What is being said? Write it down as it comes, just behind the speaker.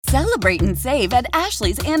Celebrate and save at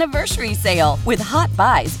Ashley's Anniversary Sale. With Hot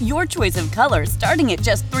Buys, your choice of colors starting at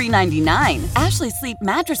just $3.99. Ashley Sleep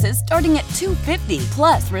mattresses starting at $2.50.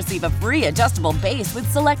 Plus, receive a free adjustable base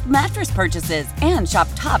with select mattress purchases. And shop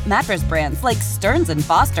top mattress brands like Stearns &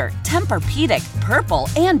 Foster, Tempur-Pedic, Purple,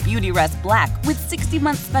 and Beautyrest Black with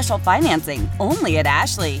 60-month special financing. Only at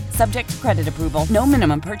Ashley. Subject to credit approval. No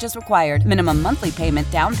minimum purchase required. Minimum monthly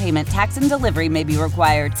payment, down payment, tax, and delivery may be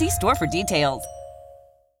required. See store for details.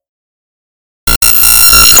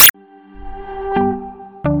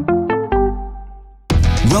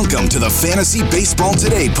 Welcome to the Fantasy Baseball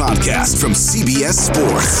Today podcast from CBS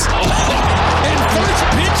Sports. And first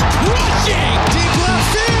pitch crushing! Deep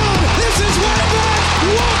left field! This is way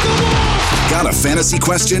back! Walk 'em off! Got a fantasy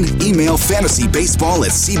question? Email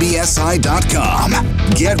fantasybaseball@cbsi.com.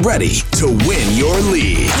 Get ready to win your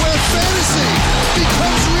league. Where fantasy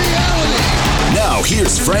becomes reality. Now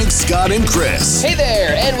here's Frank, Scott, and Chris. Hey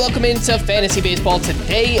there, and welcome into Fantasy Baseball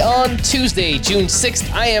Today on Tuesday, June 6th.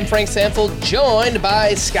 I am Frank Sanford, joined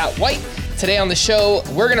by Scott White. Today on the show,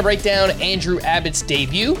 we're going to break down Andrew Abbott's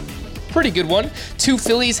debut. Pretty good one. Two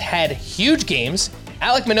Phillies had huge games.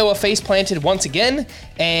 Alek Manoah face planted once again.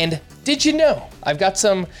 And did you know? I've got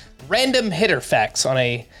some random hitter facts on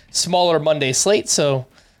a smaller Monday slate, so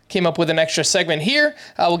came up with an extra segment here.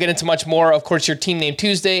 We'll get into much more. Of course, your Team Name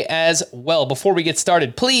Tuesday as well. Before we get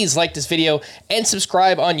started, please like this video and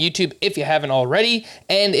subscribe on YouTube if you haven't already.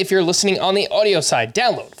 And if you're listening on the audio side,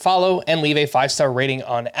 download, follow, and leave a 5-star rating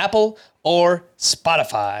on Apple or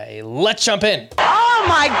Spotify. Let's jump in. Oh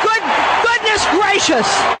my goodness gracious!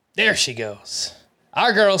 There she goes.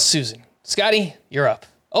 Our girl, Susan. Scotty, you're up.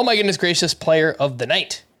 Oh my goodness gracious, player of the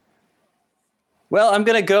night. Well, I'm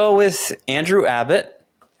going to go with Andrew Abbott,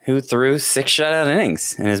 who threw 6 shutout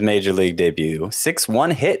innings in his major league debut. 6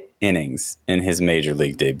 one-hit innings in his major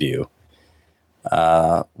league debut.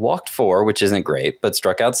 Walked 4, which isn't great, but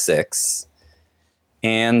struck out 6.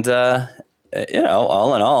 And,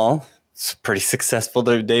 all in all, it's a pretty successful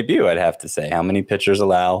debut, I'd have to say. How many pitchers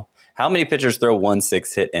throw 1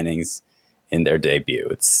 6-hit innings in their debut?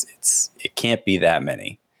 It can't be that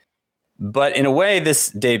many. But in a way, this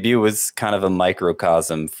debut was kind of a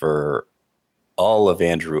microcosm for all of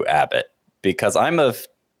Andrew Abbott, because I'm of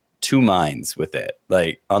two minds with it.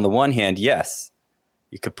 Like, on the one hand, yes,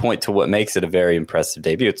 you could point to what makes it a very impressive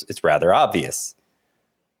debut. It's rather obvious.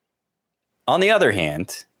 On the other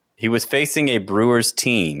hand, he was facing a Brewers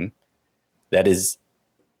team that is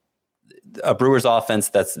a Brewers offense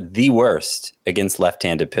that's the worst against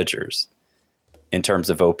left-handed pitchers in terms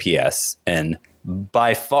of OPS, and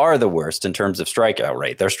by far the worst in terms of strikeout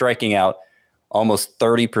rate. They're striking out almost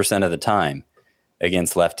 30% of the time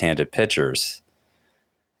against left-handed pitchers.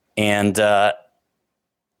 And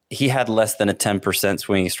he had less than a 10%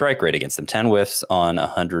 swinging strike rate against them. 10 whiffs on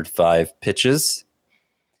 105 pitches,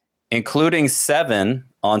 including 7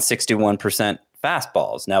 on 61%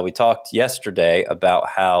 fastballs. Now, we talked yesterday about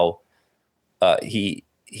how he's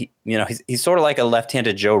sort of like a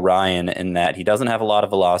left-handed Joe Ryan in that he doesn't have a lot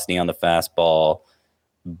of velocity on the fastball,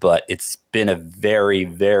 but it's been a very,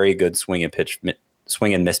 very good swing and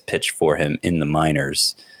miss pitch for him in the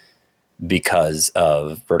minors because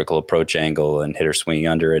of vertical approach angle and hitter swinging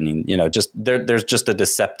under. And, there's just a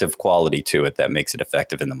deceptive quality to it that makes it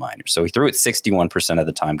effective in the minors. So he threw it 61% of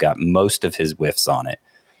the time, got most of his whiffs on it.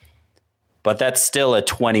 But that's still a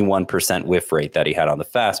 21% whiff rate that he had on the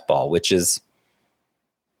fastball, which is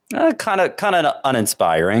kind of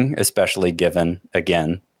uninspiring, especially given,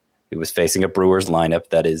 again, he was facing a Brewers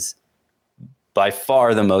lineup that is by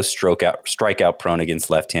far the most strikeout prone against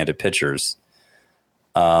left-handed pitchers.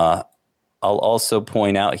 I'll also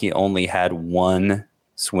point out he only had 1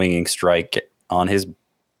 swinging strike on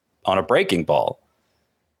a breaking ball,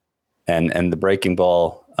 and the breaking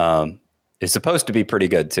ball is supposed to be pretty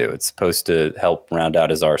good too. It's supposed to help round out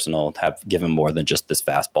his arsenal, give him more than just this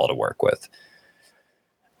fastball to work with.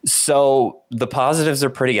 So the positives are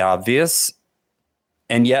pretty obvious.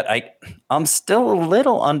 And yet I'm still a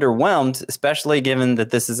little underwhelmed, especially given that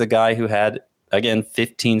this is a guy who had, again,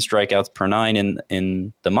 15 strikeouts per 9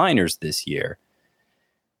 in the minors this year.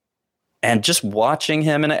 And just watching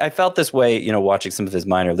him, and I felt this way, watching some of his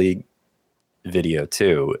minor league video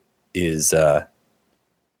too, is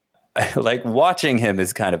like watching him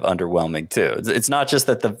is kind of underwhelming too. It's not just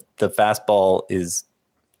that the fastball is,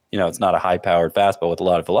 it's not a high-powered fastball with a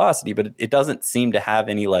lot of velocity, but it doesn't seem to have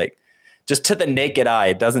any, just to the naked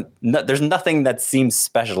eye, there's nothing that seems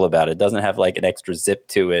special about it. It doesn't have an extra zip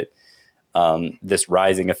to it. This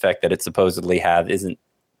rising effect that it supposedly have isn't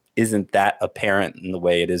that apparent in the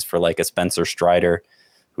way it is for a Spencer Strider,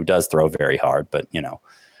 who does throw very hard. But,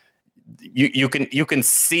 you can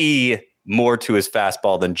see more to his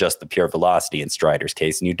fastball than just the pure velocity in Strider's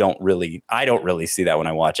case. And I don't really see that when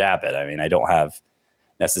I watch Abbott. I mean, I don't have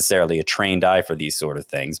necessarily a trained eye for these sort of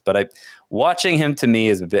things, but watching him to me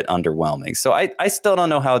is a bit underwhelming. So I still don't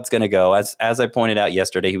know how it's going to go. As I pointed out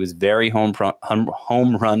yesterday, he was very home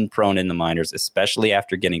run prone in the minors, especially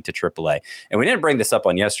after getting to AAA. And we didn't bring this up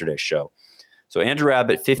on yesterday's show. So Andrew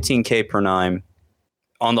Abbott, 15K per nine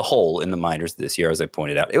on the whole in the minors this year, as I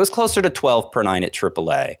pointed out. It was closer to 12 per nine at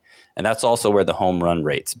AAA. And that's also where the home run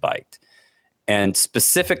rate spiked. And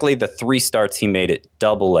specifically, the 3 starts he made at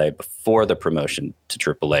AA before the promotion to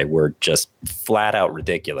AAA were just flat out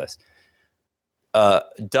ridiculous.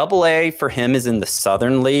 AA for him is in the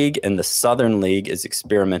Southern League, and the Southern League is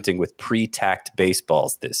experimenting with pre-tacked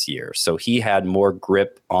baseballs this year. So he had more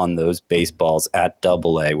grip on those baseballs at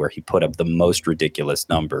AA, where he put up the most ridiculous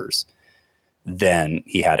numbers than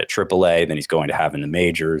he had at AAA, than he's going to have in the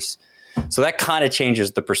majors. So that kind of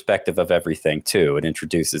changes the perspective of everything, too. It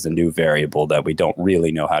introduces a new variable that we don't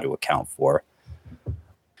really know how to account for.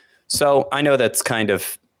 So I know that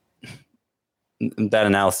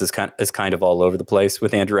analysis is kind of all over the place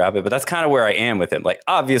with Andrew Abbott, but that's kind of where I am with him. Like,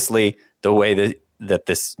 obviously, the way that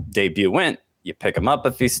this debut went, you pick him up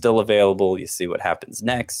if he's still available, you see what happens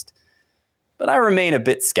next. But I remain a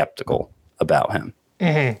bit skeptical about him.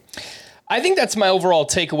 Mm-hmm. I think that's my overall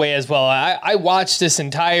takeaway as well. I watched this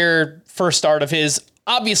entire first start of his.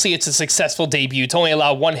 Obviously, it's a successful debut. To only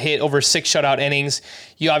allow 1 hit over 6 shutout innings.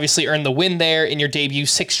 You obviously earned the win there in your debut,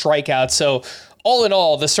 6 strikeouts. So all in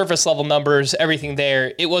all, the surface level numbers, everything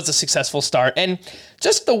there, it was a successful start. And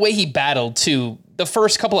just the way he battled, too. The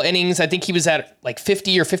first couple of innings, I think he was at like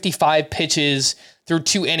 50 or 55 pitches through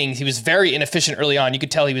 2 innings. He was very inefficient early on. You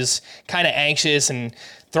could tell he was kind of anxious and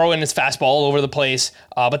throwing his fastball all over the place.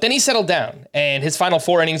 But then he settled down, and his final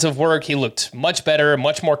 4 innings of work, he looked much better,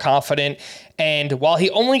 much more confident. And while he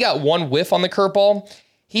only got 1 whiff on the curveball,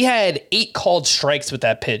 he had 8 called strikes with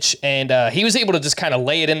that pitch. And he was able to just kind of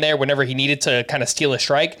lay it in there whenever he needed to kind of steal a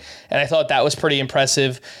strike. And I thought that was pretty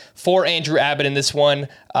impressive for Andrew Abbott in this one.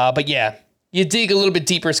 But yeah, you dig a little bit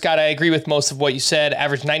deeper, Scott. I agree with most of what you said.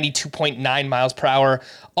 Averaged 92.9 miles per hour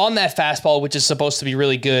on that fastball, which is supposed to be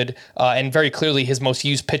really good, and very clearly his most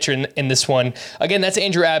used pitcher in this one. Again, that's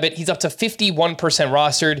Andrew Abbott. He's up to 51%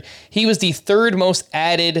 rostered. He was the 3rd most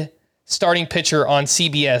added starting pitcher on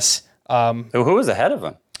CBS. Who was ahead of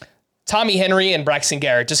him? Tommy Henry and Braxton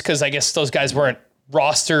Garrett, just because I guess those guys weren't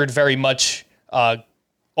rostered very much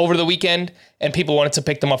over the weekend, and people wanted to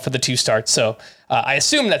pick them up for the 2 starts. So I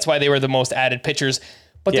assume that's why they were the most added pitchers.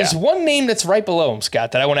 But There's one name that's right below him,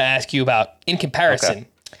 Scott, that I want to ask you about in comparison.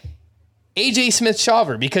 Okay. AJ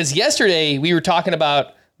Smith-Shawver, because yesterday we were talking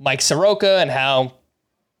about Mike Soroka and how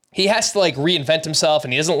he has to reinvent himself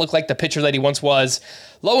and he doesn't look like the pitcher that he once was.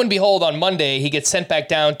 Lo and behold, on Monday, he gets sent back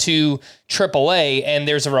down to AAA, and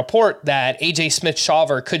there's a report that AJ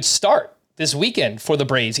Smith-Shawver could start this weekend for the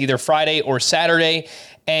Braves, either Friday or Saturday.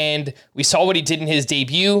 And we saw what he did in his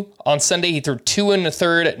debut. On Sunday, he threw 2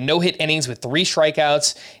 1/3 no-hit innings with 3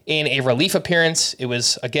 strikeouts in a relief appearance. It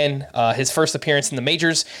was, again, his first appearance in the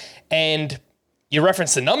majors. And you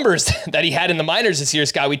referenced the numbers that he had in the minors this year,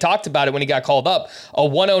 Scott. We talked about it when he got called up. A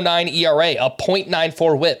 1.09 ERA, a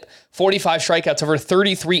 .94 whip, 45 strikeouts over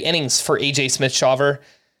 33 innings for AJ Smith-Shawver.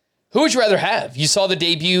 Who would you rather have? You saw the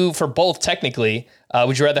debut for both technically.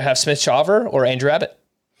 Would you rather have Smith-Shawver or Andrew Abbott?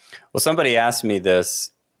 Well, somebody asked me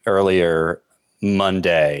this earlier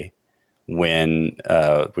Monday when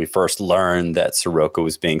we first learned that Soroka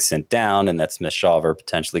was being sent down and that Smith-Shawver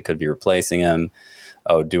potentially could be replacing him.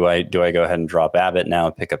 Oh, do I go ahead and drop Abbott now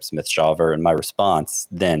and pick up Smith-Shawver? And my response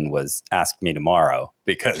then was, ask me tomorrow,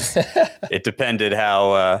 because it depended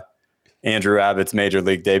how Andrew Abbott's major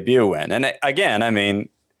league debut went. And again, I mean,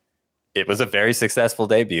 it was a very successful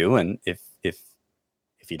debut, and if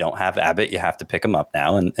you don't have Abbott, you have to pick him up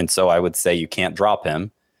now. And so I would say you can't drop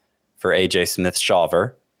him for AJ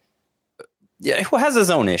Smith-Shawver. Yeah, who has his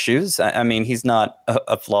own issues. I mean, he's not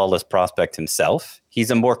a flawless prospect himself.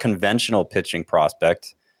 He's a more conventional pitching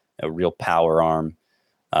prospect, a real power arm.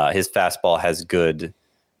 His fastball has good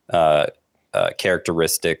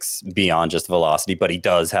characteristics beyond just velocity, but he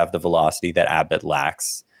does have the velocity that Abbott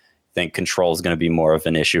lacks. I think control is going to be more of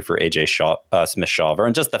an issue for AJ Smith-Shawver,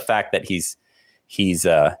 and just the fact that he's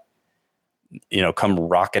come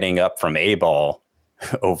rocketing up from A-ball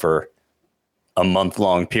over a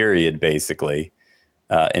month-long period, basically,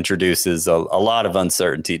 introduces a lot of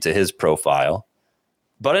uncertainty to his profile.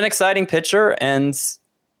 But an exciting pitcher, and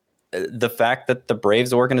the fact that the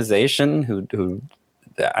Braves organization, who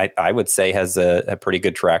I would say has a pretty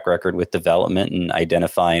good track record with development and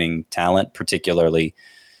identifying talent, particularly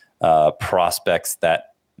prospects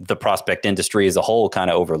that the prospect industry as a whole kind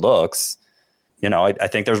of overlooks. I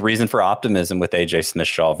think there's reason for optimism with AJ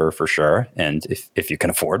Smith-Shawver for sure. And if you can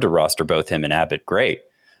afford to roster both him and Abbott, great.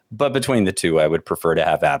 But between the two, I would prefer to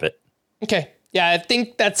have Abbott. Okay. Yeah, I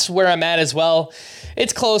think that's where I'm at as well.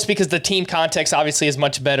 It's close because the team context obviously is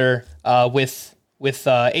much better with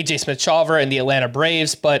AJ Smith-Shawver and the Atlanta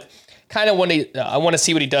Braves, but kind of I want to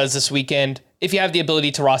see what he does this weekend. If you have the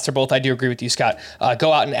ability to roster both, I do agree with you, Scott.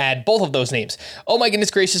 Go out and add both of those names. Oh my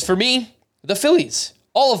goodness gracious, for me, the Phillies,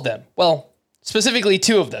 all of them. Well, specifically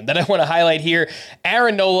two of them that I want to highlight here,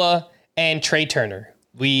 Aaron Nola and Trey Turner.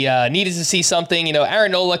 We needed to see something.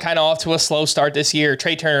 Aaron Nola kind of off to a slow start this year.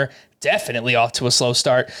 Trey Turner definitely off to a slow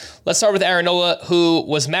start. Let's start with Aaron Nola, who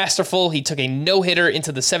was masterful. He took a no-hitter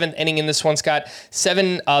into the seventh inning in this one, Scott.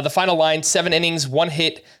 The final line, 7 innings, 1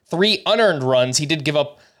 hit, 3 unearned runs. He did give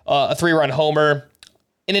up a 3-run homer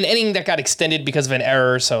in an inning that got extended because of an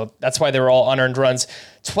error, so that's why they were all unearned runs.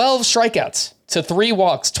 12 strikeouts to 3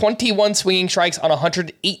 walks, 21 swinging strikes on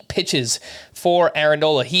 108 pitches for Aaron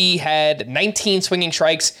Nola. He had 19 swinging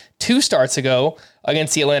strikes 2 starts ago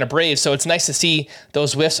against the Atlanta Braves, so it's nice to see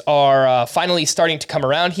those whiffs are finally starting to come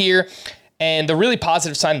around here. And the really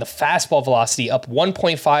positive sign, the fastball velocity up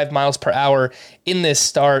 1.5 miles per hour in this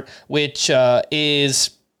start, which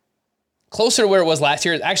is closer to where it was last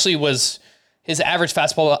year. It actually was, his average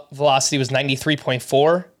fastball velocity was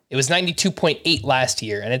 93.4. It was 92.8 last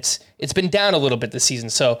year, and it's been down a little bit this season.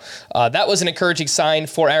 So that was an encouraging sign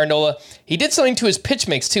for Aaron Nola. He did something to his pitch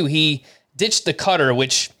mix, too. He ditched the cutter,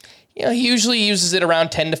 which he usually uses it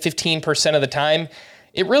around 10 to 15% of the time.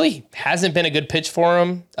 It really hasn't been a good pitch for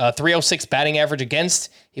him. 306 batting average against.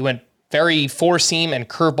 He went very four-seam and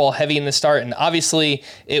curveball heavy in the start, and obviously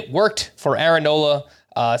it worked for Aaron Nola.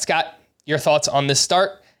 Scott, your thoughts on this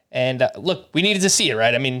start? And look, we needed to see it,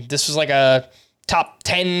 right? I mean, this was like a top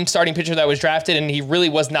 10 starting pitcher that was drafted, and he really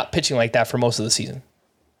was not pitching like that for most of the season.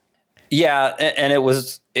 Yeah, and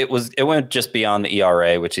it went just beyond the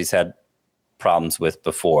ERA, which he's had problems with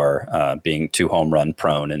before, being too home run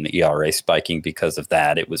prone and the ERA spiking because of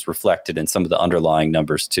that. It was reflected in some of the underlying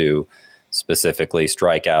numbers too, specifically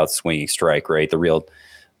strikeouts, swinging strike rate, the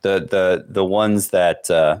ones that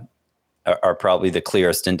are probably the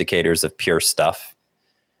clearest indicators of pure stuff.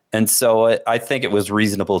 And so I think it was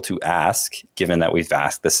reasonable to ask, given that we've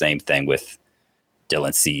asked the same thing with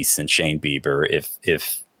Dylan Cease and Shane Bieber,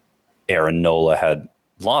 if Aaron Nola had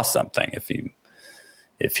lost something,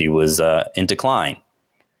 if he was in decline.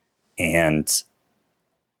 And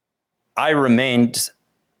I remained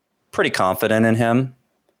pretty confident in him,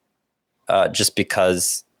 just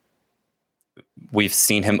because we've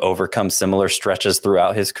seen him overcome similar stretches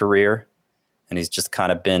throughout his career. And he's just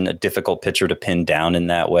kind of been a difficult pitcher to pin down in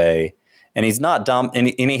that way. And he's not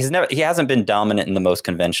he hasn't been dominant in the most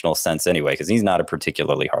conventional sense anyway, because he's not a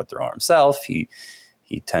particularly hard thrower himself. He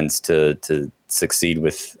tends to succeed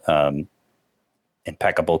with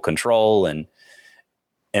impeccable control and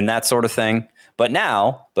that sort of thing. But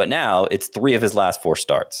now it's 3 of his last 4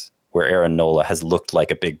 starts where Aaron Nola has looked like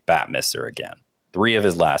a big bat misser again. 3 of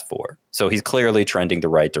his last 4. So he's clearly trending the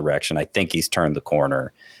right direction. I think he's turned the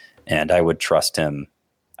corner. And I would trust him.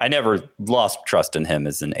 I never lost trust in him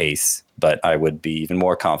as an ace, but I would be even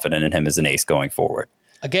more confident in him as an ace going forward.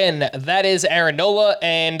 Again, that is Aaron Nola.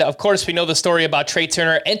 And of course, we know the story about Trey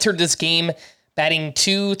Turner. Entered this game batting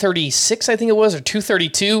 236, I think it was, or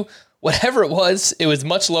 232. Whatever it was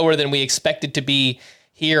much lower than we expected to be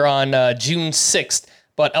here on June 6th.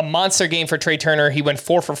 But a monster game for Trey Turner. He went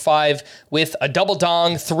 4 for 5 with a double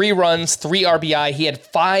dong, 3 runs, 3 RBI. He had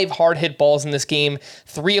 5 hard hit balls in this game,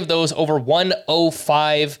 3 of those over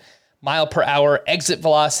 105 mile per hour exit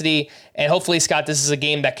velocity. And hopefully, Scott, this is a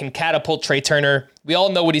game that can catapult Trey Turner. We all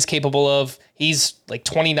know what he's capable of. He's like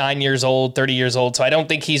 29 years old, 30 years old. So I don't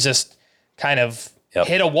think he's just kind of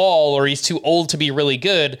hit a wall or he's too old to be really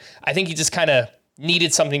good. I think he just kind of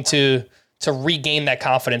needed something to regain that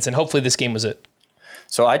confidence. And hopefully this game was it.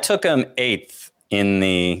 So I took him 8th in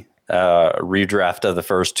the redraft of the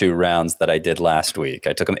first 2 rounds that I did last week.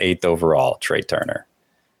 I took him 8th overall, Trey Turner.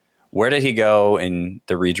 Where did he go in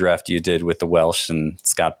the redraft you did with the Welsh and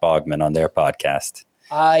Scott Bogman on their podcast?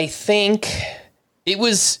 I think it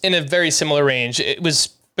was in a very similar range. It was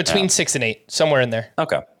between 6 and 8, somewhere in there.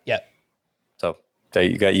 Okay. Yeah. So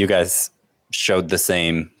you guys showed the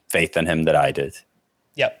same faith in him that I did.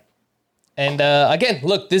 Yep. And again,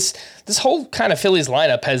 look, this whole kind of Phillies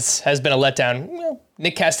lineup has been a letdown. Well,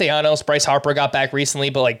 Nick Castellanos, Bryce Harper got back recently,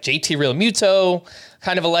 but like JT Realmuto,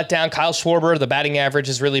 kind of a letdown. Kyle Schwarber, the batting average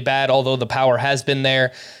is really bad, although the power has been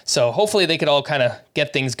there. So hopefully they could all kind of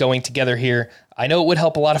get things going together here. I know it would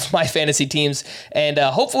help a lot of my fantasy teams and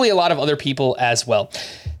hopefully a lot of other people as well.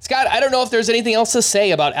 Scott, I don't know if there's anything else to say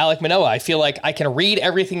about Alek Manoah. I feel like I can read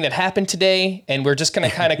everything that happened today, and we're just going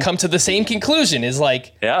to kind of come to the same conclusion. Is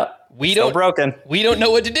like, we don't know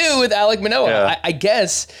what to do with Alek Manoah. Yeah. I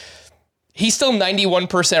guess he's still 91%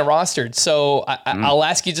 rostered. So I'll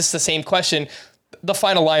ask you just the same question. The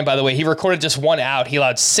final line, by the way, he recorded just one out. He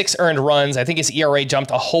allowed 6 earned runs. I think his ERA jumped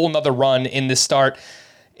a whole nother run in this start,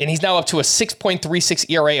 and he's now up to a 6.36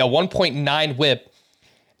 ERA, a 1.9 WHIP.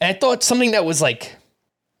 And I thought something that was like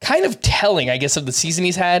kind of telling, I guess, of the season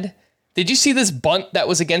he's had. Did you see this bunt that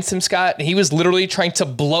was against him, Scott? He was literally trying to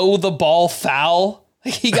blow the ball foul.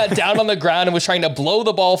 He got down on the ground and was trying to blow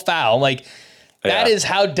the ball foul. Like, that is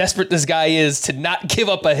how desperate this guy is to not give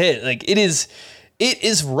up a hit. Like, it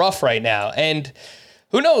is rough right now. And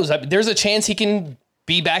who knows? There's a chance he can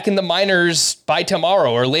be back in the minors by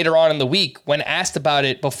tomorrow or later on in the week. When asked about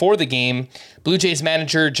it before the game, Blue Jays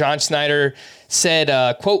manager John Schneider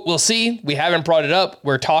said, quote, "We'll see. We haven't brought it up.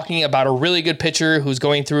 We're talking about a really good pitcher who's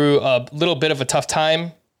going through a little bit of a tough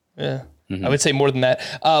time." I would say more than that.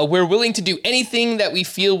 "We're willing to do anything that we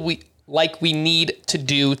feel we need to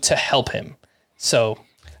do to help him." So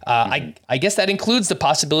I guess that includes the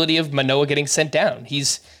possibility of Manoah getting sent down.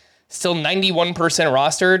 He's still 91%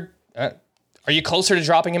 rostered. Are you closer to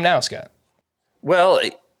dropping him now, Scott? Well,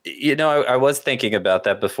 I was thinking about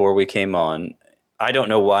that before we came on. I don't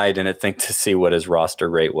know why I didn't think to see what his roster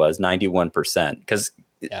rate was, 91%. Because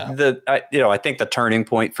I think the turning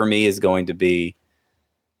point for me is going to be,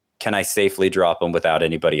 can I safely drop him without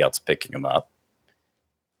anybody else picking him up?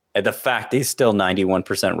 And the fact he's still 91%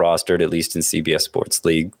 rostered, at least in CBS Sports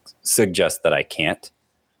League, suggests that I can't.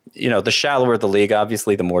 The shallower the league,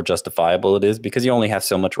 obviously, the more justifiable it is because you only have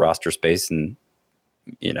so much roster space. And,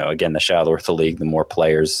 again, the shallower the league, the more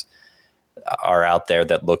players are out there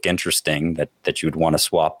that look interesting that you'd want to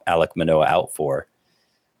swap Alek Manoah out for.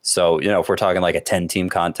 So, if we're talking like a 10-team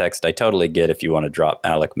context, I totally get if you want to drop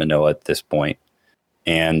Alek Manoah at this point.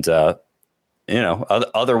 And,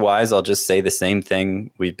 otherwise, I'll just say the same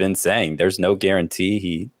thing we've been saying. There's no guarantee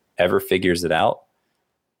he ever figures it out.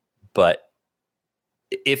 But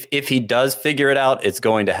if he does figure it out, it's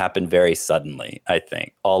going to happen very suddenly, I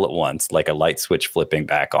think, all at once, like a light switch flipping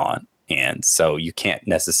back on. And so you can't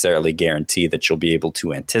necessarily guarantee that you'll be able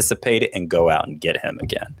to anticipate it and go out and get him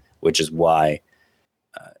again, which is why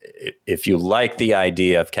if you like the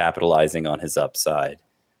idea of capitalizing on his upside,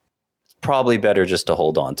 it's probably better just to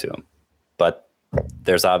hold on to him. But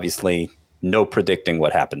there's obviously no predicting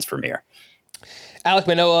what happens from here. Alek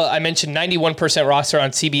Manoah, I mentioned 91% roster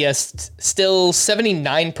on CBS, still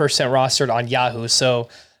 79% rostered on Yahoo, so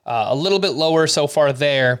a little bit lower so far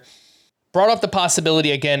there. Brought up the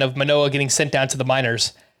possibility again of Manoah getting sent down to the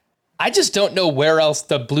minors. I just don't know where else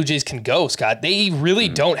the Blue Jays can go, Scott. They really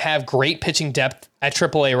don't have great pitching depth at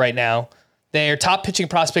AAA right now. Their top pitching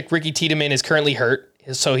prospect, Ricky Tiedemann, is currently hurt,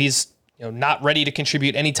 so he's not ready to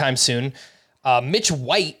contribute anytime soon. Mitch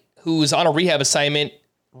White, who's on a rehab assignment,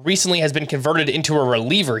 recently has been converted into a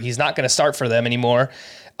reliever. He's not going to start for them anymore.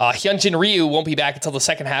 Hyunjin Ryu won't be back until the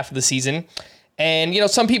second half of the season. And,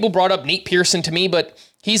 some people brought up Nate Pearson to me, but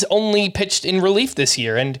he's only pitched in relief this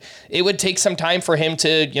year, and it would take some time for him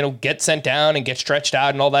to, get sent down and get stretched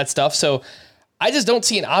out and all that stuff. So I just don't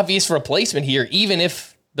see an obvious replacement here, even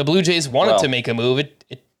if the Blue Jays wanted to make a move.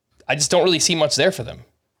 I just don't really see much there for them.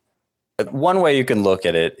 One way you can look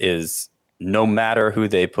at it is no matter who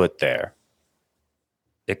they put there,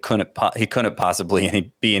 he couldn't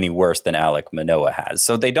possibly be any worse than Alek Manoah has.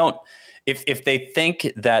 So they don't, if they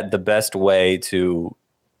think that the best way to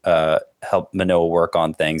help Manoah work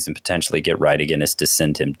on things and potentially get right again is to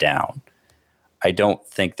send him down, I don't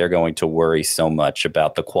think they're going to worry so much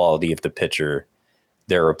about the quality of the pitcher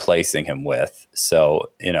they're replacing him with.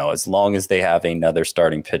 So, as long as they have another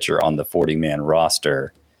starting pitcher on the 40-man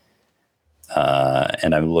roster,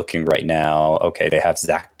 and I'm looking right now. Okay, they have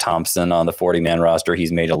Zach Thompson on the 40-man roster.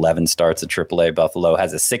 He's made 11 starts at AAA. Buffalo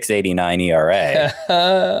has a 6.89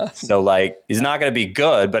 ERA. So, he's not going to be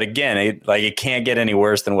good. But again, it can't get any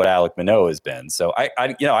worse than what Alek Manoah has been. So,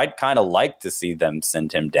 I'd kind of like to see them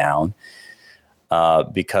send him down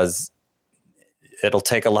because it'll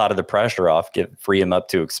take a lot of the pressure off, free him up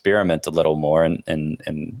to experiment a little more,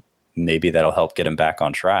 and maybe that'll help get him back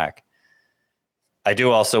on track. I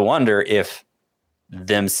do also wonder if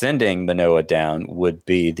them sending Manoah down would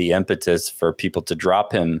be the impetus for people to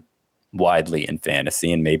drop him widely in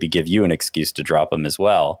fantasy and maybe give you an excuse to drop him as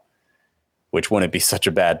well, which wouldn't be such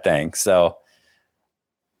a bad thing. So,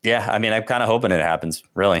 yeah, I mean, I'm kind of hoping it happens,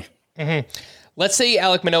 really. Mm-hmm. Let's say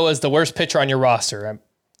Alek Manoah is the worst pitcher on your roster.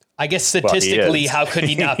 I guess statistically, how could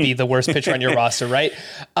he not be the worst pitcher on your roster, right?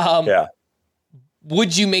 Yeah.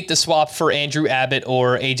 Would you make the swap for Andrew Abbott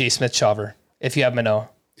or AJ Smith-Shawver if you have Manoah?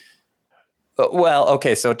 Well,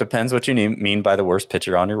 okay, so it depends what you mean by the worst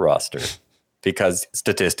pitcher on your roster, because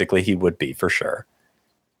statistically he would be for sure.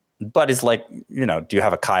 But it's like, do you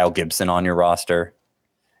have a Kyle Gibson on your roster?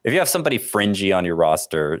 If you have somebody fringy on your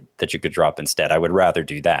roster that you could drop instead, I would rather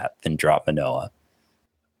do that than drop Manoah.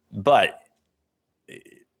 But,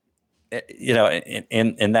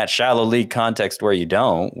 in that shallow league context where you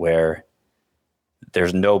don't, where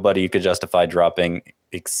there's nobody you could justify dropping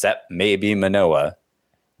except maybe Manoah,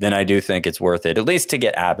 then I do think it's worth it, at least to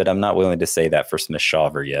get Abbott. I'm not willing to say that for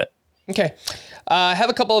Smith-Shawver yet. Okay. I have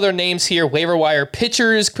a couple other names here. Waiver wire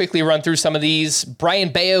pitchers. Quickly run through some of these. Brayan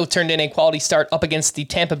Bello turned in a quality start up against the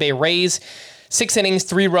Tampa Bay Rays. 6 innings,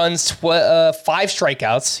 3 runs, 5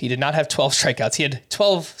 strikeouts. He did not have 12 strikeouts. He had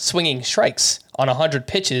 12 swinging strikes on 100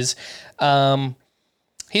 pitches.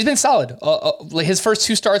 He's been solid. His first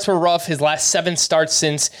 2 starts were rough. His last 7 starts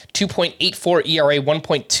since 2.84 ERA,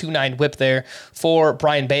 1.29 whip there for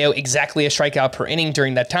Brayan Bello. Exactly a strikeout per inning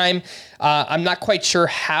during that time. I'm not quite sure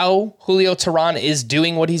how Julio Teheran is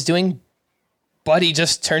doing what he's doing, but he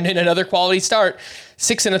just turned in another quality start.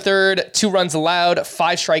 6 1/3, 2 runs allowed,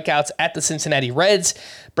 5 strikeouts at the Cincinnati Reds.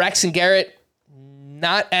 Braxton Garrett,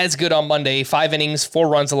 not as good on Monday. 5 innings, 4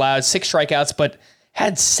 runs allowed, 6 strikeouts, but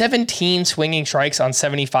had 17 swinging strikes on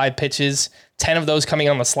 75 pitches, 10 of those coming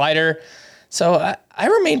on the slider. So I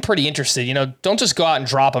remain pretty interested. Don't just go out and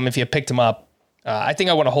drop him if you picked him up. I think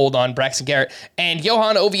I want to hold on Braxton Garrett. And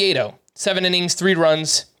Johan Oviedo, 7 innings, 3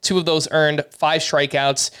 runs, 2 of those earned, 5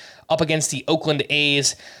 strikeouts up against the Oakland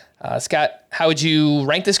A's. Scott, how would you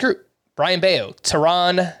rank this group? Brayan Bello,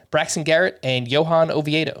 Teheran, Braxton Garrett, and Johan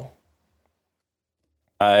Oviedo.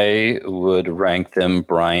 I would rank them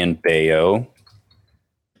Brayan Bello.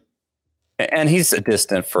 And he's a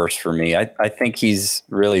distant first for me. I think he's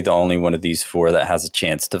really the only one of these 4 that has a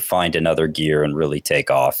chance to find another gear and really take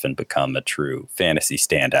off and become a true fantasy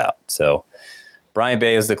standout. So Brayan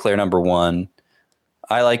Bello is the clear number 1.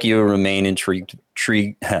 I, like you, remain intrigued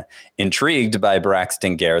by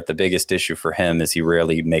Braxton Garrett. The biggest issue for him is he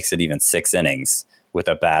rarely makes it even 6 innings with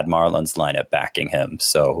a bad Marlins lineup backing him.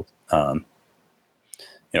 So, even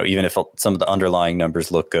if some of the underlying numbers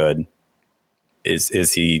look good,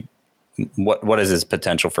 is he... What is his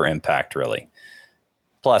potential for impact, really?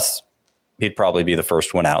 Plus, he'd probably be the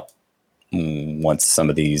first one out once some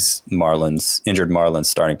of these injured Marlins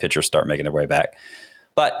starting pitchers start making their way back.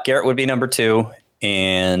 But Garrett would be number 2,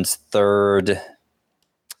 and third,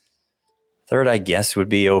 I guess, would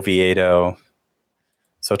be Oviedo.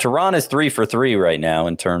 So Teheran is 3 for 3 right now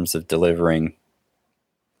in terms of delivering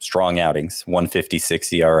strong outings,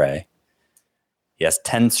 1.56 ERA. He has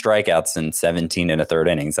 10 strikeouts in 17 1/3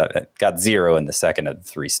 innings. I got 0 in the second of the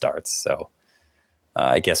 3 starts. So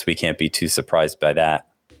I guess we can't be too surprised by that.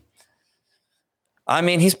 I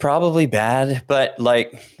mean, he's probably bad, but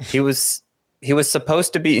he was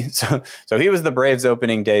supposed to be. So he was the Braves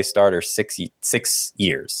opening day starter 6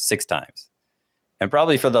 years, 6 times. And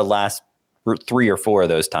probably for the last 3 or 4 of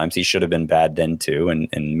those times, he should have been bad then too,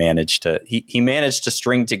 and managed to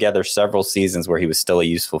string together several seasons where he was still a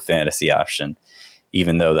useful fantasy option,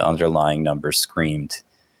 even though the underlying numbers screamed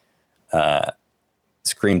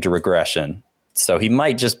regression. So Julio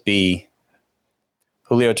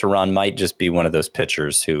Teheran might just be one of those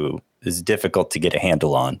pitchers who is difficult to get a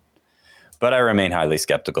handle on. But I remain highly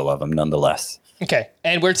skeptical of him nonetheless. Okay,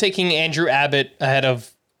 and we're taking Andrew Abbott ahead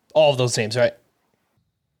of all of those names, right?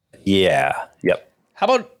 Yeah, yep. How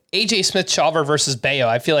about AJ Smith-Shawver versus Bello?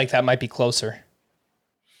 I feel like that might be closer.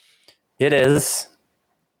 It is.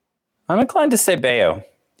 I'm inclined to say Bello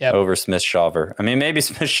over Smith-Shawver. I mean, maybe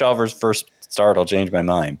Smith-Shawver's first start will change my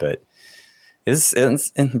mind, but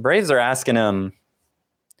the Braves are asking a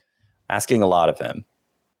lot of him.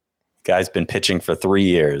 Guy's been pitching for 3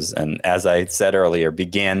 years, and as I said earlier,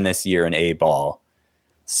 began this year in A-ball.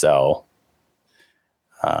 So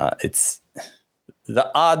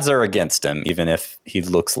the odds are against him, even if he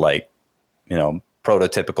looks like,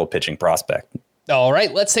 prototypical pitching prospect. All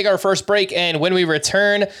right, let's take our first break, and when we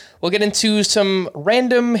return, we'll get into some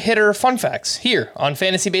random hitter fun facts here on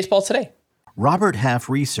Fantasy Baseball Today. Robert Half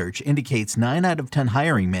research indicates 9 out of 10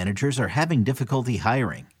 hiring managers are having difficulty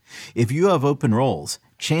hiring. If you have open roles,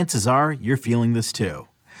 chances are you're feeling this too.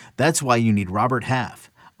 That's why you need Robert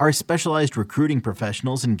Half. Our specialized recruiting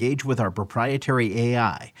professionals engage with our proprietary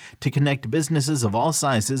AI to connect businesses of all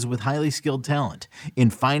sizes with highly skilled talent in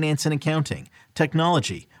finance and accounting,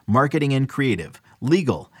 technology, marketing and creative,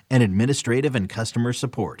 legal, and administrative and customer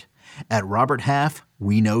support. At Robert Half,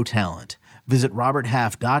 we know talent. Visit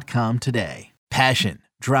roberthalf.com today. Passion,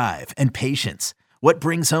 drive, and patience. What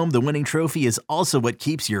brings home the winning trophy is also what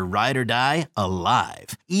keeps your ride or die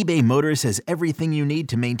alive. eBay Motors has everything you need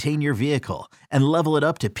to maintain your vehicle and level it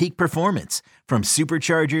up to peak performance, from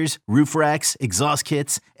superchargers, roof racks, exhaust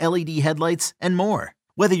kits, LED headlights, and more.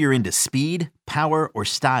 Whether you're into speed, power, or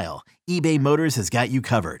style, eBay Motors has got you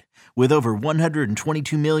covered. With over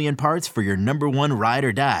 122 million parts for your number one ride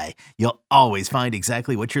or die, you'll always find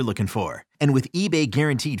exactly what you're looking for. And with eBay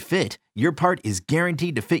Guaranteed Fit, your part is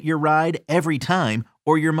guaranteed to fit your ride every time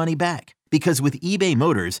or your money back. Because with eBay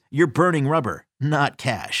Motors, you're burning rubber, not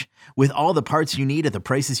cash. With all the parts you need at the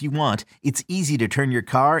prices you want, it's easy to turn your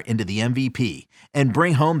car into the MVP and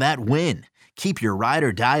bring home that win. Keep your ride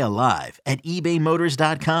or die alive at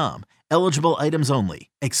ebaymotors.com. Eligible items only.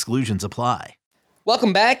 Exclusions apply.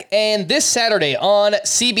 Welcome back, and this Saturday on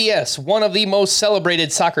CBS, one of the most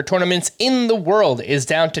celebrated soccer tournaments in the world is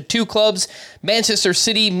down to two clubs. Manchester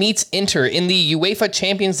City meets Inter in the UEFA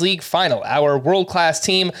Champions League final. Our world-class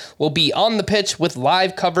team will be on the pitch with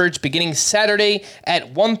live coverage beginning Saturday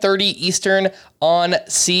at 1:30 Eastern on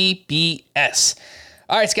CBS.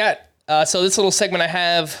 All right, Scott, so this little segment I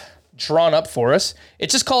have drawn up for us,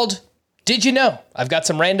 it's just called Did You Know? I've got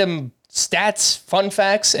some random stats, fun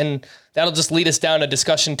facts, and that'll just lead us down a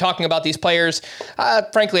discussion talking about these players.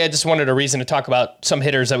 Frankly, I just wanted a reason to talk about some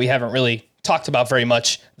hitters that we haven't really talked about very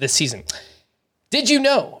much this season. Did you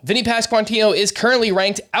know Vinny Pasquantino is currently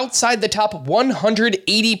ranked outside the top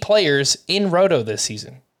 180 players in Roto this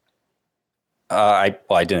season? I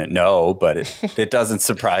didn't know, but it doesn't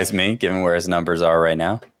surprise me given where his numbers are right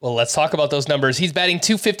now. Well, let's talk about those numbers. He's batting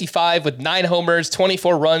 .255 with 9 homers,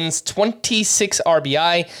 24 runs, 26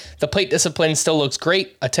 RBI. The plate discipline still looks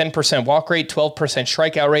great. A 10% walk rate, 12%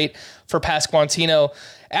 strikeout rate for Pasquantino.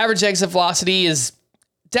 Average exit velocity is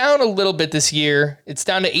down a little bit this year. It's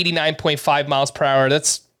down to 89.5 miles per hour.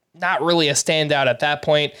 That's not really a standout at that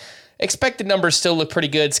point. Expected numbers still look pretty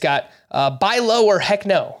good, Scott. Buy low or heck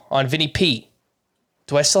no on Vinny P.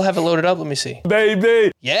 Do I still have it loaded up? Let me see.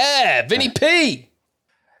 Baby. Yeah, Vinny P.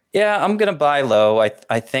 Yeah, I'm going to buy low.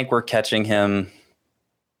 I think we're catching him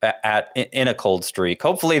in a cold streak.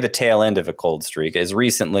 Hopefully the tail end of a cold streak. As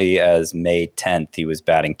recently as May 10th, he was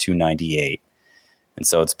batting .298. And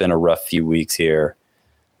so it's been a rough few weeks here.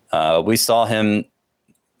 We saw him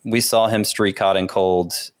streak hot and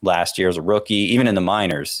cold last year as a rookie, even in the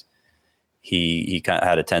minors. He kind of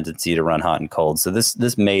had a tendency to run hot and cold. So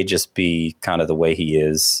this may just be kind of the way he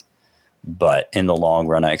is. But in the long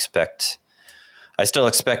run, I still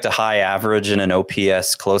expect a high average and an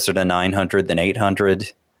OPS closer to 900 than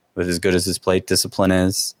 800 with as good as his plate discipline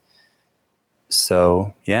is.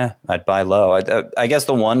 So, yeah, I'd buy low. I guess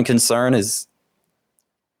the one concern is,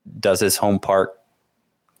 does his home park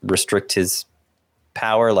restrict his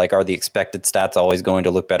power? Like, are the expected stats always going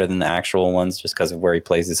to look better than the actual ones just because of where he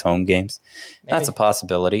plays his home games? Maybe. That's a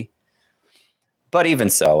possibility. But even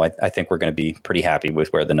so, I think we're going to be pretty happy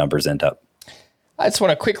with where the numbers end up. I just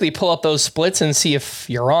want to quickly pull up those splits and see if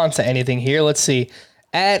you're on to anything here. Let's see.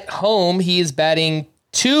 At home, he is batting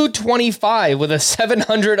 .225 with a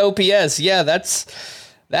 700 OPS. Yeah, that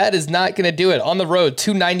is not going to do it. On the road,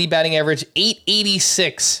 .290 batting average,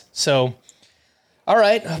 .886. So, all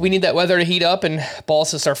right, we need that weather to heat up and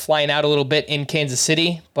balls to start flying out a little bit in Kansas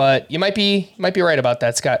City. But you might be right about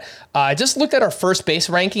that, Scott. I just looked at our first base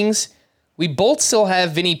rankings. We both still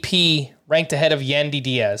have Vinny P ranked ahead of Yandy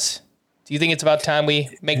Diaz. Do you think it's about time we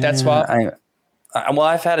make that swap?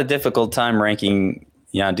 I've had a difficult time ranking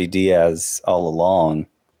Yandy Diaz all along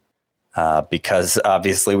because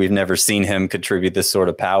obviously we've never seen him contribute this sort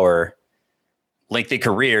of power. Lengthy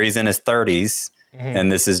career, he's in his 30s,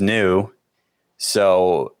 and this is new.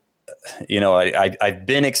 So, I've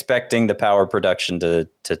been expecting the power production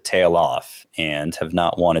to tail off and have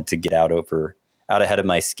not wanted to get out ahead of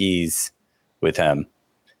my skis with him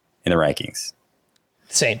in the rankings.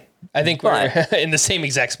 Same. I think we're in the same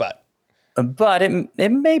exact spot. But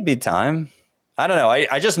it may be time. I don't know.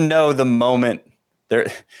 I just know the moment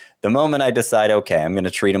I decide, okay, I'm going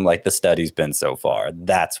to treat him like the stud he's been so far,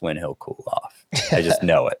 that's when he'll cool off. I just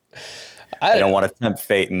know it. I don't want to tempt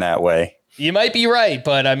fate in that way. You might be right,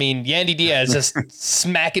 but I mean, Yandy Diaz just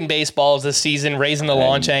smacking baseballs this season, raising the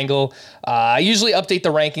launch angle. I usually update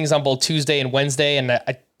the rankings on both Tuesday and Wednesday, and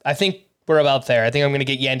I think we're about there. I think I'm going to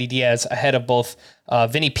get Yandy Diaz ahead of both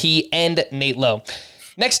Vinny P and Nate Lowe.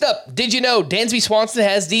 Next up, did you know Dansby Swanson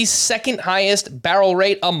has the second highest barrel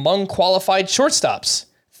rate among qualified shortstops?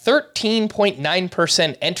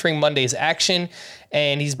 13.9% entering Monday's action,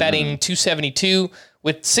 and he's batting .272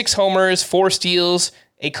 with 6 homers, 4 steals,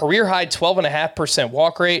 a career-high 12.5%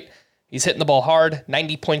 walk rate. He's hitting the ball hard,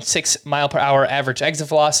 90.6 mile per hour average exit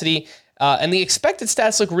velocity, and the expected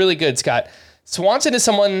stats look really good, Scott. Swanson is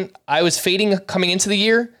someone I was fading coming into the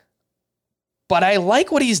year, but I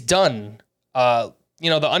like what he's done, the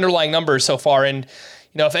underlying numbers so far. And,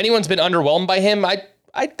 if anyone's been underwhelmed by him,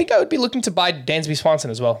 I think I would be looking to buy Dansby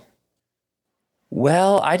Swanson as well.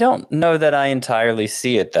 Well, I don't know that I entirely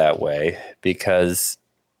see it that way, because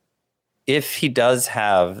if he does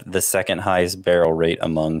have the second highest barrel rate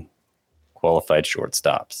among qualified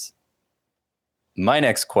shortstops, my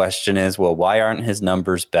next question is, well, why aren't his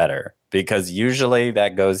numbers better? Because usually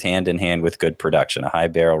that goes hand in hand with good production, a high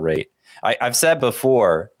barrel rate. I've said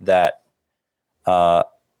before that,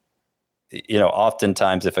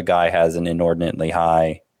 oftentimes if a guy has an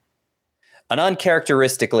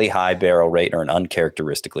uncharacteristically high barrel rate or an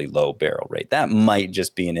uncharacteristically low barrel rate, that might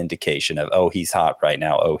just be an indication of, oh, he's hot right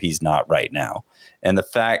now. Oh, he's not right now. And the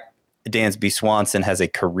fact Dansby Swanson has a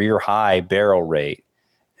career high barrel rate,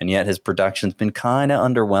 and yet his production's been kind of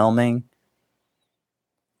underwhelming,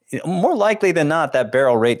 more likely than not, that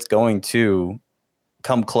barrel rate's going to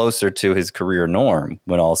come closer to his career norm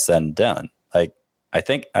when all's said and done. Like, I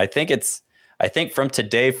think from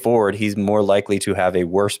today forward, he's more likely to have a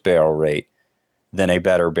worse barrel rate than a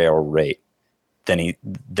better barrel rate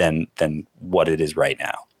than what it is right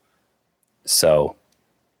now. So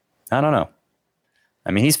I don't know.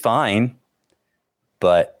 I mean, he's fine,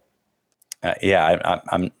 but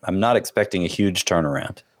I'm not expecting a huge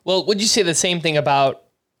turnaround. Well, would you say the same thing about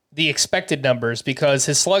the expected numbers? Because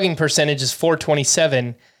his slugging percentage is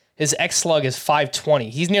 .427, his xSlug is .520.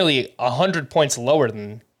 He's nearly 100 points lower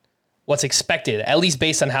than what's expected, at least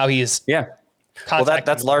based on how he is. Yeah. Well,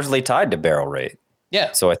 that's largely tied to barrel rate.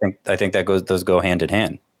 Yeah. So I think those go hand in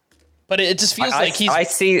hand. But it just feels like he's.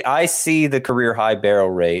 I see the career high barrel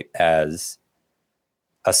rate as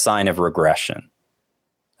a sign of regression.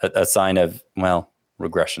 A sign of,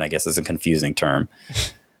 regression, I guess, is a confusing term.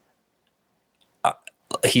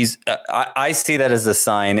 I see that as a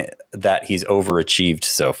sign that he's overachieved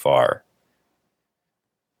so far.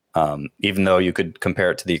 Even though you could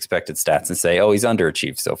compare it to the expected stats and say, oh, he's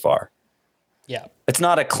underachieved so far. Yeah. It's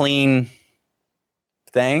not a clean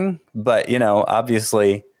thing, but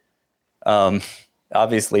obviously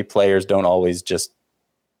players don't always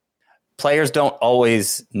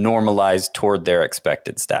normalize toward their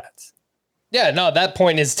expected stats. Yeah, no, that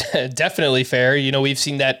point is definitely fair. We've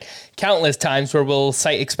seen that countless times where we'll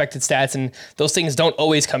cite expected stats and those things don't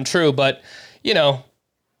always come true. But,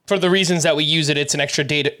 for the reasons that we use it, it's an extra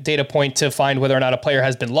data point to find whether or not a player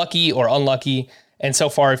has been lucky or unlucky. And so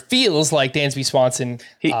far, it feels like Dansby Swanson,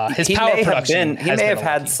 his power production he may have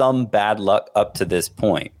had some bad luck up to this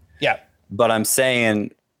point. Yeah, but I'm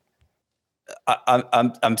saying,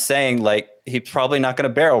 like, he's probably not going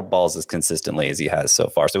to barrel balls as consistently as he has so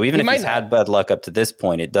far. So even if he's had bad luck up to this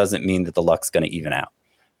point, it doesn't mean that the luck's going to even out.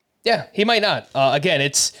 Yeah, he might not.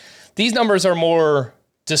 Again, these numbers are more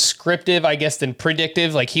descriptive, I guess, than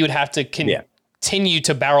predictive. Like, he would have to continue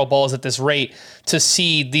to barrel balls at this rate to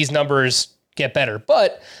see these numbers get better.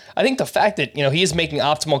 But I think the fact that, he is making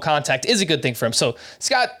optimal contact is a good thing for him. So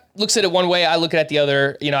Scott looks at it one way, I look at it the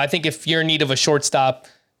other. I think if you're in need of a shortstop,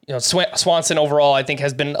 Swanson overall, I think,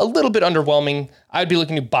 has been a little bit underwhelming. I'd be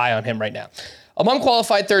looking to buy on him right now. Among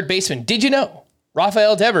qualified third basemen, did you know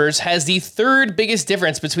Rafael Devers has the third biggest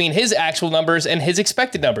difference between his actual numbers and his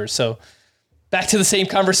expected numbers? So back to the same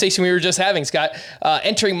conversation we were just having, Scott.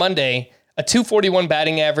 Entering Monday, a .241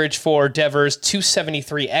 batting average for Devers,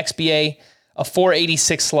 .273 xBA, a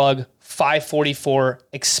 .486 slug, .544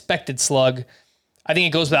 expected slug. I think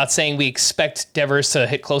it goes without saying we expect Devers to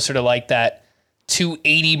hit closer to like that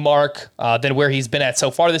 .280 mark than where he's been at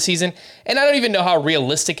so far this season. And I don't even know how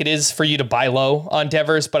realistic it is for you to buy low on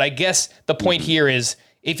Devers, but I guess the point here is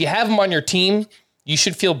if you have him on your team, you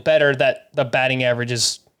should feel better that the batting average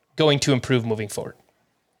is going to improve moving forward.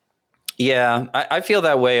 Yeah, I feel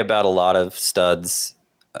that way about a lot of studs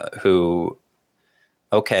who,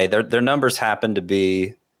 their numbers happen to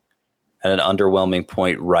be at an underwhelming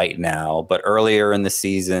point right now, but earlier in the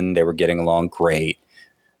season, they were getting along great.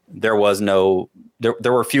 There were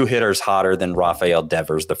a few hitters hotter than Rafael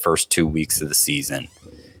Devers the first 2 weeks of the season.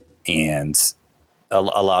 And a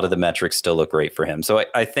lot of the metrics still look great for him. So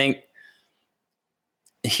I think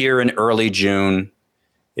here in early June,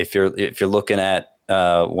 if you're looking at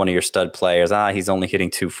one of your stud players, he's only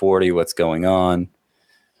hitting .240, what's going on?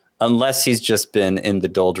 unless he's just been in the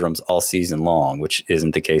doldrums all season long, which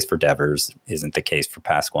isn't the case for Devers, isn't the case for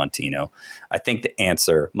Pasquantino. I think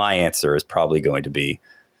my answer is probably going to be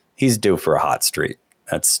he's due for a hot streak.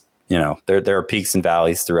 That's, there are peaks and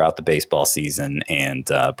valleys throughout the baseball season, and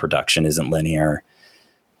production isn't linear.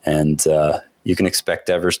 And you can expect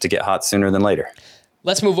Devers to get hot sooner than later.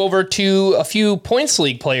 Let's move over to a few points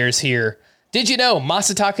league players here. Did you know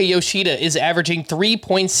Masataka Yoshida is averaging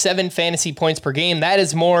 3.7 fantasy points per game? That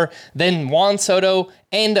is more than Juan Soto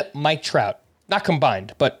and Mike Trout. Not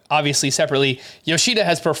combined, but obviously separately. Yoshida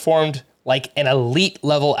has performed like an elite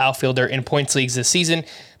level outfielder in points leagues this season,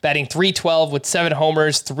 batting .312 with 7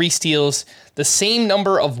 homers, 3 steals, the same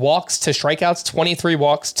number of walks to strikeouts, 23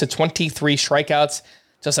 walks to 23 strikeouts,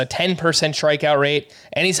 just a 10% strikeout rate,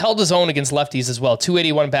 and he's held his own against lefties as well.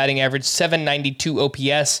 281 batting average, 792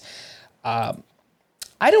 OPS. I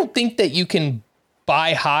don't think that you can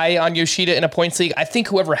buy high on Yoshida in a points league. I think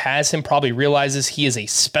whoever has him probably realizes he is a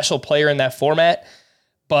special player in that format,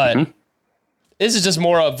 but this is just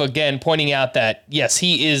more of, again, pointing out that, yes,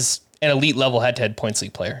 he is an elite level head-to-head points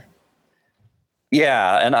league player.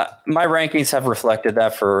 Yeah, and my rankings have reflected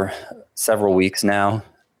that for several weeks now.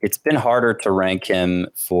 It's been harder to rank him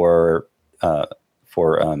for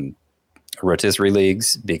rotisserie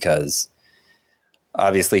leagues because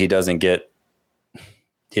obviously he doesn't get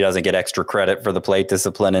extra credit for the plate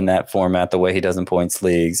discipline in that format the way he does in points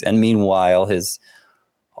leagues. And meanwhile, his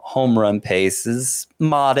home run pace is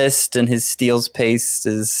modest and his steals pace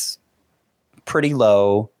is pretty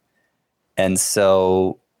low. And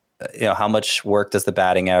so, how much work does the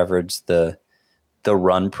batting average, the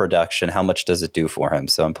run production, how much does it do for him?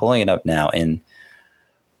 So I'm pulling it up now. In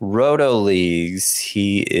Roto leagues,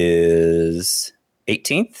 he is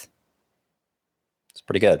 18th. It's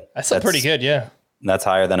pretty good. That's pretty good, yeah. That's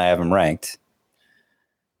higher than I have him ranked.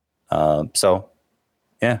 So,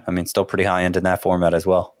 yeah, still pretty high end in that format as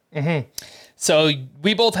well. Mm-hmm. So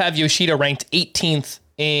we both have Yoshida ranked 18th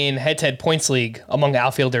in head-to-head points league among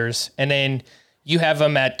outfielders, and then you have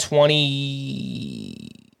him at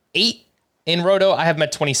 28 in Roto. I have him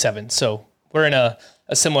at 27, so we're in a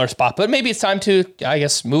similar spot. But maybe it's time to, I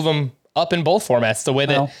guess, move him up in both formats the way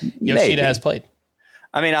that Yoshida has played.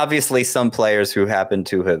 Obviously, some players who happen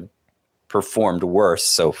to have performed worse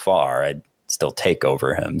so far, I'd still take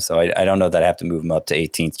over him. So I don't know that I have to move him up to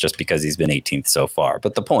 18th just because he's been 18th so far.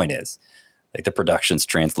 But the point is, the production's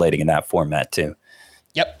translating in that format too.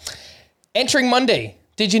 Yep. Entering Monday,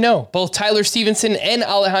 did you know both Tyler Stevenson and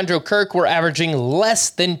Alejandro Kirk were averaging less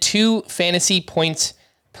than 2 fantasy points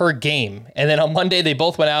per game? And then on Monday, they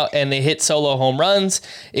both went out and they hit solo home runs.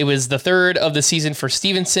 It was the third of the season for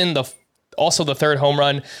Stevenson, also the third home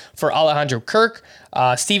run for Alejandro Kirk.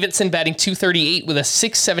 Stevenson batting .238 with a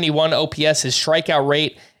 .671 OPS. His strikeout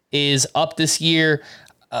rate is up this year.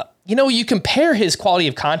 You compare his quality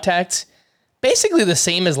of contact, basically the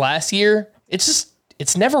same as last year.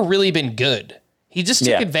 It's never really been good. He just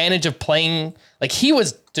took advantage of playing, he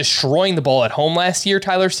was destroying the ball at home last year,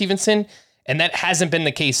 Tyler Stevenson, and that hasn't been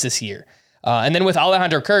the case this year. And then with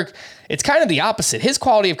Alejandro Kirk, it's kind of the opposite. His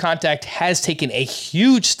quality of contact has taken a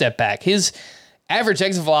huge step back. His average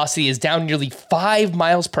exit velocity is down nearly 5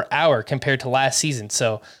 miles per hour compared to last season.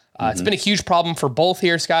 So it's been a huge problem for both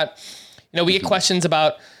here, Scott. We get questions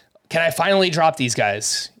about, can I finally drop these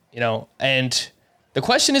guys? And the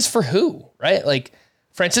question is for who, right?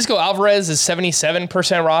 Francisco Alvarez is 77%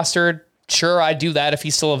 rostered. Sure, I'd do that if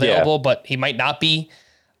he's still available, but he might not be.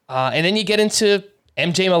 And then you get into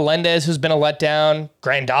MJ Melendez, who's been a letdown.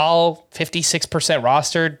 Grandal, 56%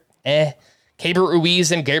 rostered. Keibert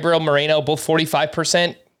Ruiz and Gabriel Moreno, both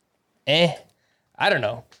 45%. I don't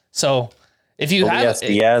know. So if you have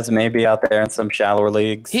Diaz maybe out there in some shallower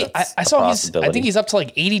leagues. I saw I think he's up to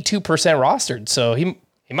 82% rostered. So he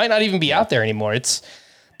might not even be out there anymore. It's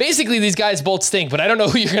basically these guys both stink, but I don't know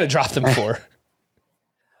who you're going to drop them for.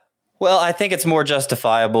 Well, I think it's more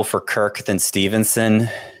justifiable for Kirk than Stevenson,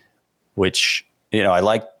 which, I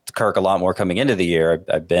liked Kirk a lot more coming into the year.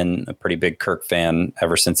 I've been a pretty big Kirk fan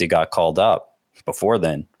ever since he got called up. Before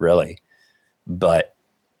then, really. But,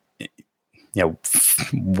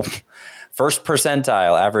 first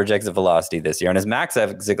percentile average exit velocity this year. And his max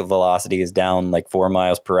exit velocity is down 4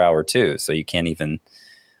 miles per hour too. So you can't even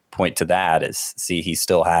point to that as he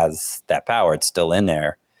still has that power. It's still in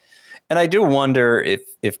there. And I do wonder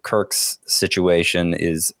if Kirk's situation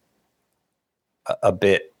is a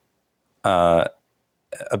bit of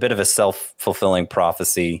a self-fulfilling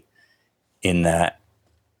prophecy in that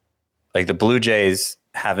the Blue Jays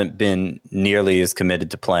haven't been nearly as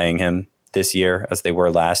committed to playing him this year as they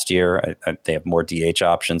were last year. They have more DH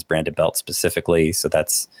options, Brandon Belt specifically. So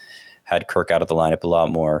that's had Kirk out of the lineup a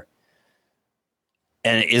lot more.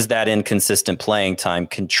 And is that inconsistent playing time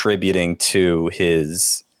contributing to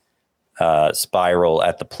his spiral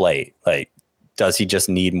at the plate? Like, does he just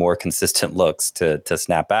need more consistent looks to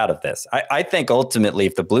snap out of this? I think ultimately,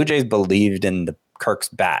 if the Blue Jays believed in Kirk's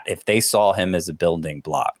bat, if they saw him as a building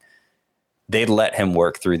block, they'd let him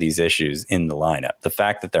work through these issues in the lineup. The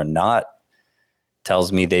fact that they're not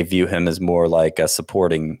tells me they view him as more like a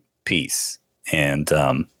supporting piece. And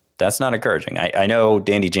that's not encouraging. I know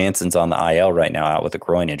Danny Jansen's on the IL right now, out with a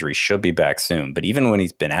groin injury, should be back soon. But even when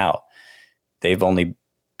he's been out, they've only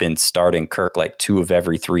been starting Kirk like 2 of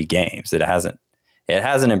every 3 games. It hasn't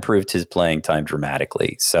improved his playing time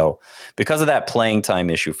dramatically. So because of that playing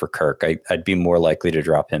time issue for Kirk, I'd be more likely to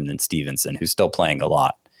drop him than Stevenson, who's still playing a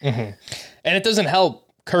lot. Mm-hmm. And it doesn't help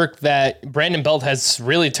Kirk that Brandon Belt has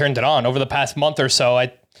really turned it on over the past month or so.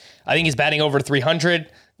 I think he's batting over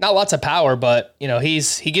 300. Not lots of power, but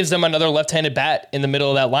he gives them another left-handed bat in the middle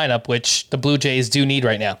of that lineup, which the Blue Jays do need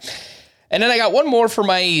right now. And then I got one more for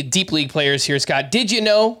my deep league players here, Scott. Did you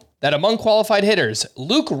know that among qualified hitters,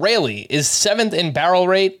 Luke Raley is 7th in barrel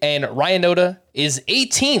rate and Ryan Noda is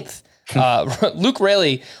 18th? Luke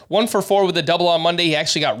Raley, 1 for 4 with a double on Monday. He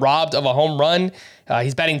actually got robbed of a home run.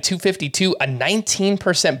 He's batting .252, a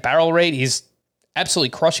 19% barrel rate. He's absolutely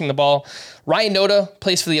crushing the ball. Ryan Noda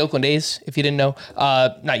plays for the Oakland A's, if you didn't know.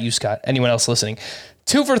 Not you, Scott. Anyone else listening.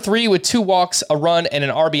 2 for 3 with 2 walks, a run, and an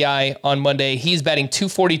RBI on Monday. He's batting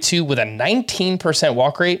 .242 with a 19%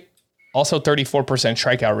 walk rate, also 34%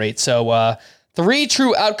 strikeout rate. So 3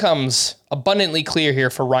 true outcomes abundantly clear here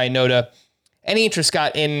for Ryan Noda. Any interest,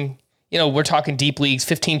 Scott, in, we're talking deep leagues,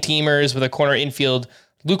 15-teamers with a corner infield,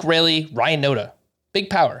 Luke Raley, Ryan Noda. Big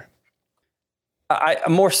power.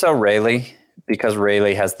 I'm more so Raley, because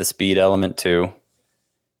Raley has the speed element too.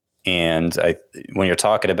 And when you're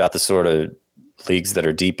talking about the sort of leagues that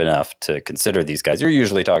are deep enough to consider these guys, you're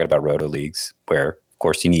usually talking about roto leagues where, of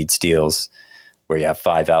course, you need steals, where you have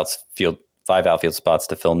 5 outfield spots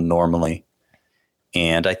to fill normally.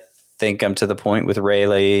 And I think I'm to the point with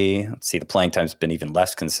Raley. Let's see, the playing time's been even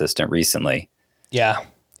less consistent recently. Yeah.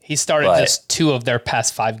 He started just 2 of their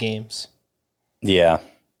past 5 games. Yeah.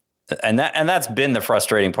 And that's been the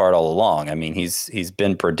frustrating part all along. I mean, he's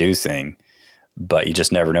been producing, but you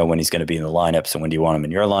just never know when he's going to be in the lineup. So when do you want him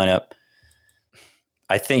in your lineup?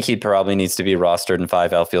 I think he probably needs to be rostered in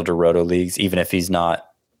 5 outfielder roto leagues, even if he's not,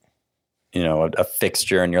 a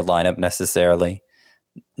fixture in your lineup necessarily.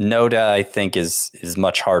 Noda, I think, is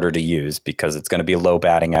much harder to use because it's going to be a low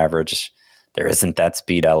batting average. There isn't that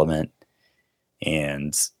speed element.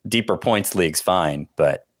 And deeper points leagues, fine,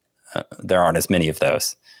 but there aren't as many of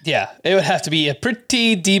those. Yeah, it would have to be a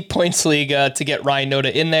pretty deep points league to get Ryan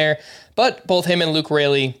Noda in there. But both him and Luke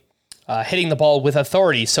Raley hitting the ball with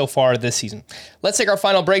authority so far this season. Let's take our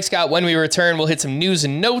final break, Scott. When we return, we'll hit some news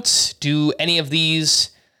and notes. Do any of these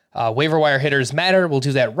waiver wire hitters matter? We'll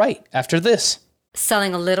do that right after this.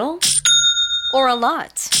 Selling a little or a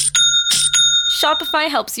lot? Shopify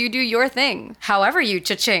helps you do your thing, however you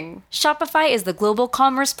cha-ching. Shopify is the global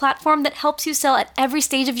commerce platform that helps you sell at every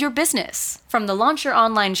stage of your business. From the launch your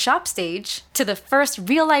online shop stage, to the first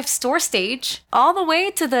real-life store stage, all the way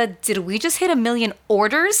to the did we just hit 1 million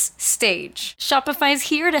orders stage. Shopify's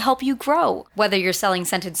here to help you grow. Whether you're selling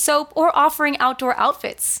scented soap or offering outdoor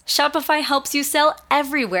outfits, Shopify helps you sell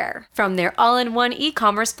everywhere. From their all-in-one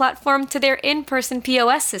e-commerce platform to their in-person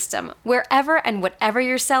POS system, wherever and whatever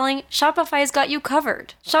you're selling, Shopify's got you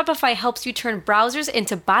covered. Shopify helps you turn browsers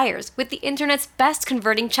into buyers with the internet's best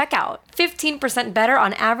converting checkout. 15% better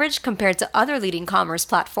on average compared to other leading commerce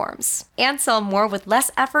platforms. And sell more with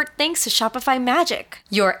less effort thanks to Shopify Magic,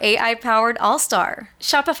 your AI-powered all-star.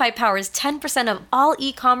 Shopify powers 10% of all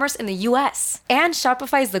e-commerce in the US. And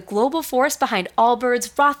Shopify is the global force behind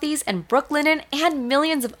Allbirds, Rothy's, and Brooklinen, and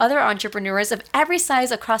millions of other entrepreneurs of every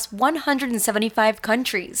size across 175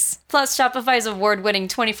 countries. Plus, Shopify's award-winning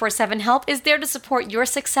 24/7 help is there to support your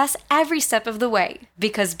success every step of the way.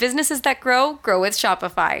 Because businesses that grow with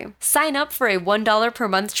Shopify. Sign up for a $1 per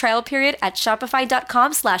month trial period at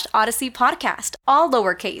shopify.com/Odyssey Podcast, all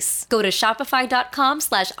lowercase. Go to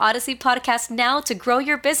shopify.com/Odyssey Podcast now to grow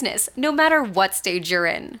your business, no matter what stage you're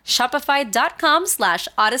in.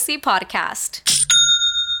 Shopify.com/Odyssey Podcast.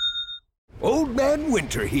 Old Man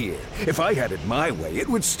Winter here. If I had it my way, it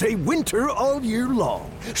would stay winter all year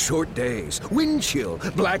long. Short days, wind chill,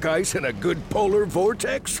 black ice, and a good polar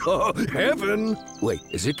vortex. Oh, heaven. Wait,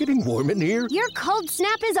 is it getting warm in here? Your cold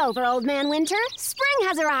snap is over, Old Man Winter. Spring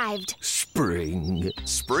has arrived. spring.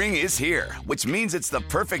 Spring is here, which means it's the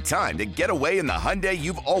perfect time to get away in the Hyundai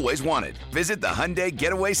you've always wanted. Visit the Hyundai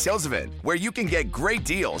Getaway Sales Event, where you can get great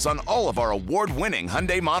deals on all of our award-winning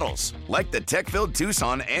Hyundai models, like the tech-filled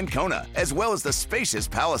Tucson and Kona, as well as the spacious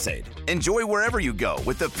Palisade. Enjoy wherever you go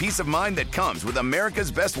with the peace of mind that comes with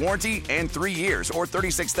America's best warranty and 3 years or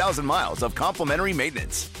 36,000 miles of complimentary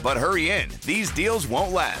maintenance. But hurry in, these deals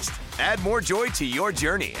won't last. Add more joy to your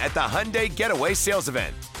journey at the Hyundai Getaway Sales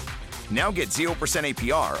Event. Now get 0%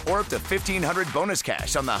 APR or up to $1,500 bonus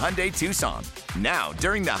cash on the Hyundai Tucson. Now,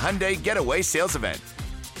 during the Hyundai Getaway Sales Event.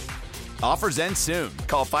 Offers end soon.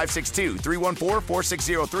 Call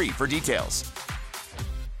 562-314-4603 for details.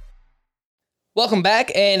 Welcome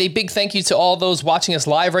back, and a big thank you to all those watching us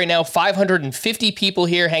live right now. 550 people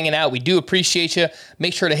here hanging out. We do appreciate you.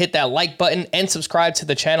 Make sure to hit that like button and subscribe to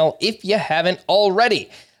the channel if you haven't already.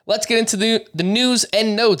 Let's get into the news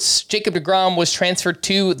and notes. Jacob deGrom was transferred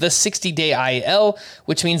to the 60-day IL,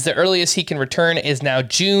 which means the earliest he can return is now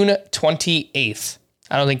June 28th.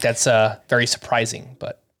 I don't think that's very surprising,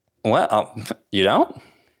 but... Well, you don't?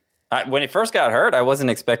 When he first got hurt, I wasn't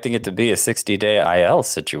expecting it to be a 60-day IL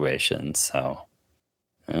situation, so...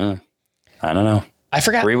 I don't know. I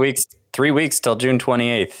forgot. 3 weeks till June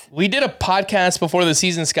 28th. We did a podcast before the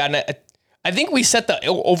season, Scott, and I think we set the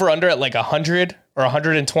over-under at like 100 or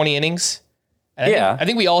 120 innings. And I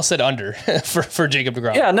think we all said under for Jacob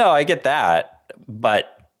deGrom. Yeah, no, I get that.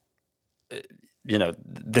 But,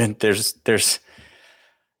 then there's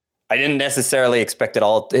I didn't necessarily expect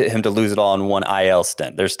him to lose it all in one IL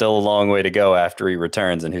stint. There's still a long way to go after he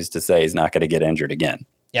returns, and who's to say he's not going to get injured again.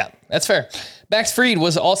 Yeah, that's fair. Max Fried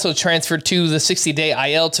was also transferred to the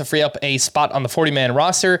 60-day IL to free up a spot on the 40-man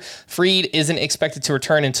roster. Fried isn't expected to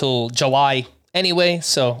return until July anyway,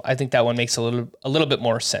 so I think that one makes a little bit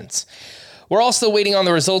more sense. We're also waiting on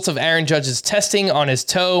the results of Aaron Judge's testing on his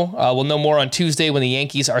toe. We'll know more on Tuesday when the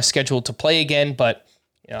Yankees are scheduled to play again, but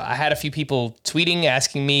I had a few people tweeting,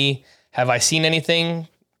 asking me, have I seen anything?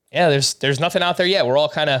 Yeah, there's nothing out there yet. We're all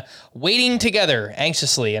kind of waiting together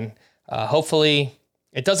anxiously, and hopefully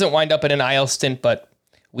it doesn't wind up in an IL stint, but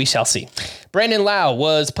we shall see. Brandon Lau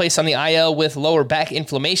was placed on the IL with lower back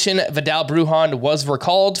inflammation. Vidal Brujan was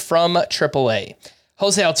recalled from AAA.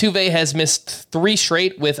 Jose Altuve has missed 3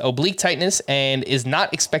 straight with oblique tightness and is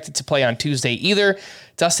not expected to play on Tuesday either.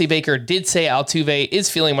 Dusty Baker did say Altuve is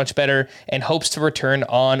feeling much better and hopes to return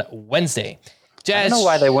on Wednesday. I don't know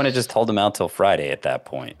why they wouldn't have just told him out till Friday at that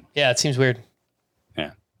point. Yeah, it seems weird.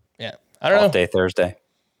 Yeah. I don't know. Off day Thursday.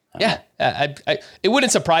 Yeah, it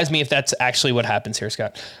wouldn't surprise me if that's actually what happens here,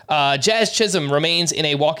 Scott. Jazz Chisholm remains in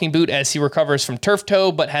a walking boot as he recovers from turf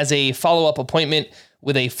toe, but has a follow-up appointment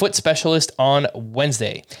with a foot specialist on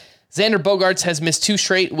Wednesday. Xander Bogaerts has missed 2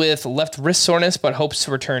 straight with left wrist soreness, but hopes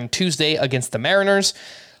to return Tuesday against the Mariners.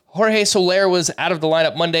 Jorge Soler was out of the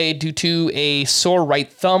lineup Monday due to a sore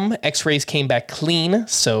right thumb. X-rays came back clean,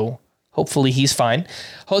 so hopefully he's fine.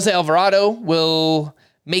 Jose Alvarado will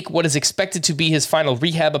make what is expected to be his final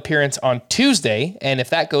rehab appearance on Tuesday, and if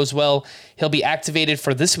that goes well, he'll be activated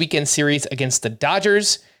for this weekend series against the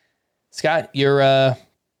Dodgers. Scott, your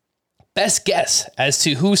best guess as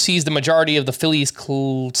to who sees the majority of the Phillies'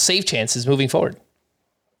 save chances moving forward?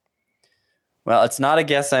 Well, it's not a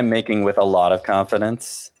guess I'm making with a lot of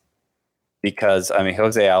confidence because,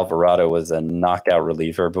 Jose Alvarado was a knockout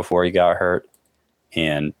reliever before he got hurt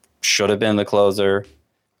and should have been the closer.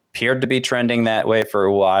 Appeared to be trending that way for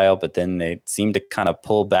a while, but then they seemed to kind of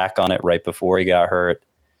pull back on it right before he got hurt,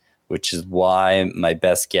 which is why my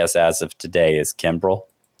best guess as of today is Kimbrel.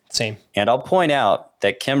 Same. And I'll point out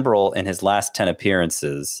that Kimbrel in his last 10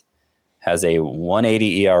 appearances has a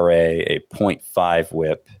 1.80 ERA, a 0.5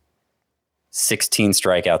 whip, 16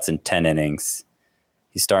 strikeouts in 10 innings.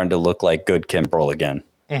 He's starting to look like good Kimbrel again.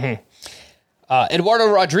 Mm-hmm. Eduardo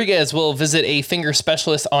Rodriguez will visit a finger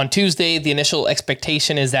specialist on Tuesday. The initial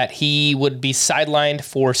expectation is that he would be sidelined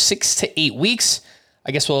for 6 to 8 weeks.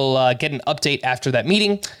 I guess we'll get an update after that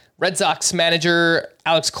meeting. Red Sox manager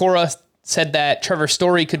Alex Cora said that Trevor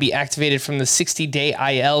Story could be activated from the 60-day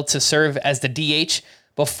IL to serve as the DH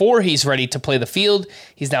before he's ready to play the field.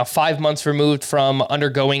 He's now 5 months removed from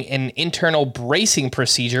undergoing an internal bracing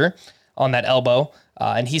procedure on that elbow.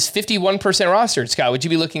 And he's 51% rostered. Scott, would you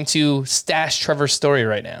be looking to stash Trevor Story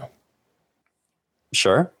right now?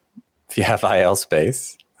 Sure. If you have IL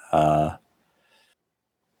space. Well,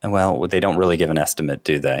 they don't really give an estimate,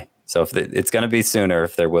 do they? So if it's going to be sooner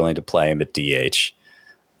if they're willing to play him at DH.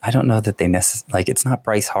 I don't know that they necessarily, it's not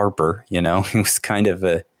Bryce Harper, He was kind of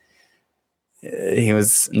he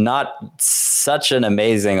was not such an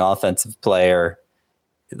amazing offensive player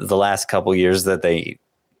the last couple years that they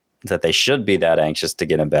that they should be that anxious to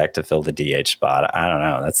get him back to fill the DH spot. I don't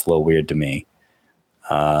know. That's a little weird to me.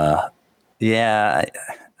 Yeah,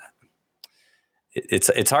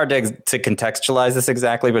 it's hard to contextualize this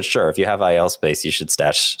exactly, but sure, if you have IL space, you should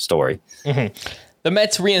stash Story. Mm-hmm. The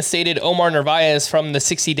Mets reinstated Omar Narvaez from the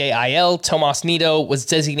 60-day IL. Tomas Nido was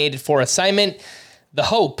designated for assignment. The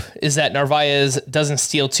hope is that Narvaez doesn't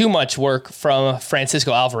steal too much work from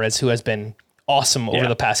Francisco Alvarez, who has been awesome over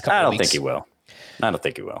the past couple of weeks. I don't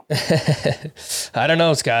think he will. I don't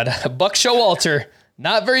know, Scott. Buck Showalter,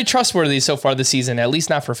 not very trustworthy so far this season, at least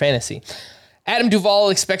not for fantasy. Adam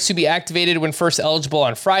Duvall expects to be activated when first eligible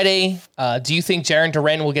on Friday. Do you think Jarren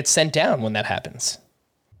Duran will get sent down when that happens?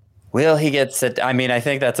 Will he get sent? I mean, I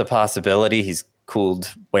think that's a possibility. He's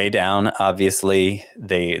cooled way down. Obviously,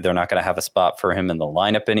 they're not going to have a spot for him in the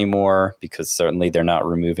lineup anymore because certainly they're not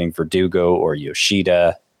removing Verdugo or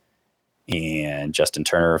Yoshida. And Justin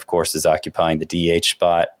Turner, of course, is occupying the DH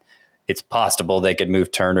spot. It's possible they could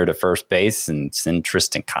move Turner to first base and send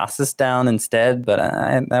Tristan Casas down instead, but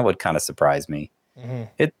that would kind of surprise me.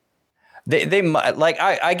 Mm-hmm. They might, like,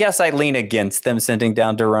 I guess I lean against them sending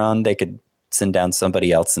down Duran. They could send down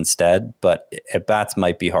somebody else instead, but at bats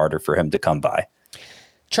might be harder for him to come by.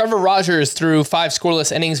 Trevor Rogers threw 5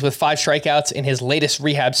 scoreless innings with 5 strikeouts in his latest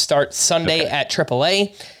rehab start Sunday at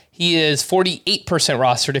AAA. He is 48%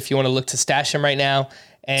 rostered if you want to look to stash him right now.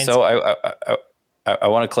 And so I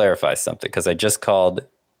want to clarify something because I just called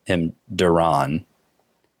him Duran.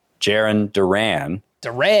 Jarren Duran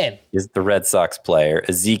is the Red Sox player.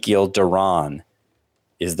 Ezekiel Duran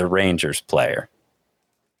is the Rangers player.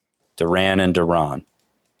 Duran and Duran.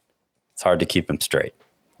 It's hard to keep them straight.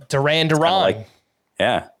 Duran.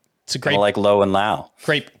 Yeah. It's a great, like Low and Lau.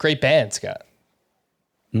 Great band, Scott.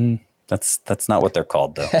 That's not what they're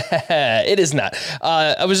called, though. It is not.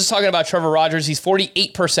 I was just talking about Trevor Rogers. He's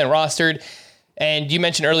 48% rostered. And you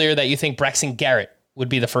mentioned earlier that you think Braxton Garrett would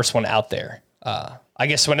be the first one out there. I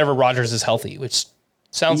guess whenever Rogers is healthy, which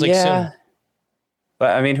sounds like soon.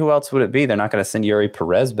 But I mean, who else would it be? They're not going to send Yuri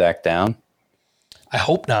Perez back down. I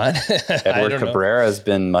hope not. Edward Cabrera has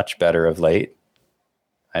been much better of late.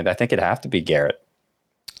 I think it'd have to be Garrett.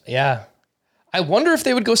 Yeah. I wonder if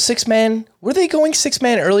they would go 6-man. Were they going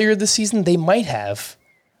 6-man earlier this season? They might have.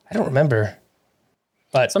 I don't remember.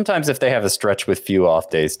 But sometimes if they have a stretch with few off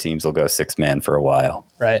days, teams will go 6-man for a while.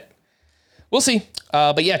 Right. We'll see.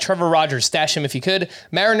 But yeah, Trevor Rogers, stash him if you could.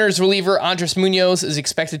 Mariners reliever Andres Munoz is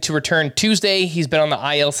expected to return Tuesday. He's been on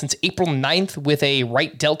the IL since April 9th with a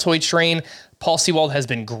right deltoid strain. Paul Sewald has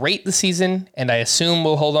been great this season, and I assume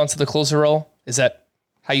will hold on to the closer role. Is that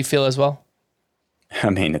how you feel as well? I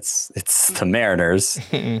mean, it's the Mariners,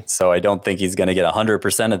 so I don't think he's going to get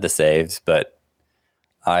 100% of the saves, but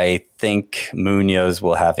I think Munoz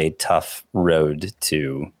will have a tough road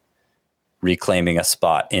to reclaiming a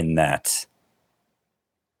spot in that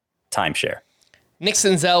timeshare. Nick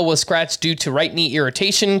Senzel was scratched due to right knee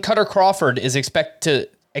irritation. Cutter Crawford is expected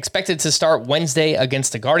to start Wednesday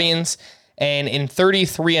against the Guardians, and in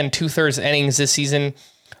 33 2/3 innings this season,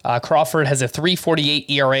 Crawford has a 3.48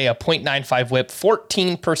 ERA, a 0.95 whip,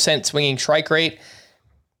 14% swinging strike rate.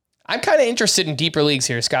 I'm kind of interested in deeper leagues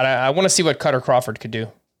here, Scott. I want to see what Cutter Crawford could do.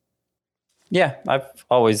 Yeah, I've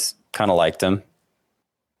always kind of liked him.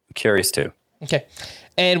 I'm curious too. Okay.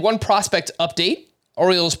 And one prospect update.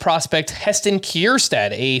 Orioles prospect Heston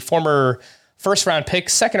Kjerstad, a former first-round pick,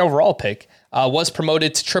 second overall pick, was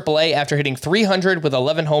promoted to AAA after hitting 300 with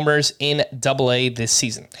 11 homers in AA this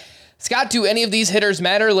season. Scott, do any of these hitters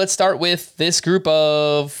matter? Let's start with this group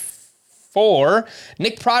of 4.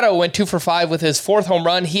 Nick Prado went 2 for 5 with his 4th home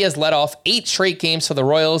run. He has led off 8 straight games for the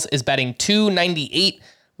Royals, is batting .298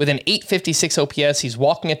 with an .856 OPS. He's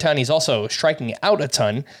walking a ton. He's also striking out a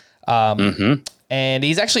ton. And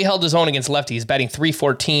he's actually held his own against lefties. He's batting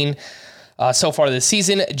 .314 so far this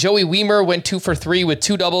season. Joey Wiemer went 2 for 3 with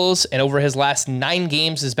 2 doubles, and over his last 9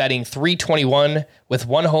 games is batting .321 with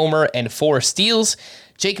 1 homer and 4 steals.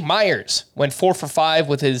 Jake Myers went 4 for 5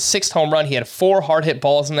 with his 6th home run. He had 4 hard hit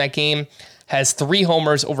balls in that game, has 3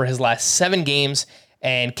 homers over his last 7 games.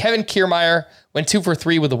 And Kevin Kiermaier went 2 for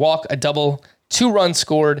 3 with a walk, a double, 2 runs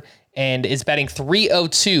scored, and is batting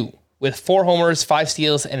 .302 with 4 homers, 5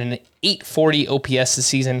 steals, and an .840 OPS this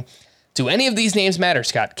season. Do any of these names matter,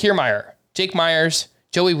 Scott? Kiermaier, Jake Myers,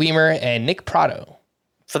 Joey Wiemer, and Nick Prado.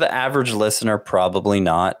 For the average listener, probably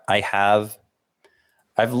not.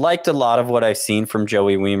 I've liked a lot of what I've seen from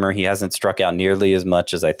Joey Wiemer. He hasn't struck out nearly as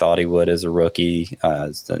much as I thought he would as a rookie,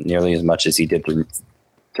 nearly as much as he did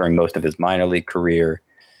during most of his minor league career.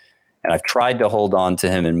 And I've tried to hold on to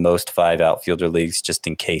him in most 5 outfielder leagues just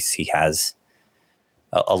in case he has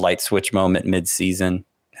a light switch moment mid-season.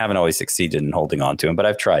 haven't always succeeded in holding on to him, but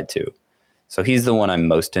I've tried to. So he's the one I'm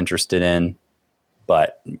most interested in.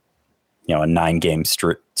 But, a 9-game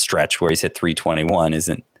stretch where he's hit 321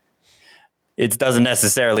 it doesn't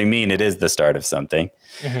necessarily mean it is the start of something.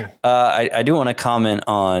 Mm-hmm. I do want to comment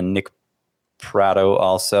on Nick Pratto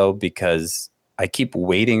also, because I keep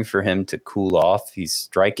waiting for him to cool off. He's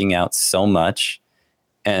striking out so much,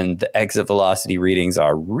 and the exit velocity readings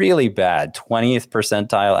are really bad. 20th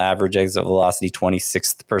percentile average exit velocity,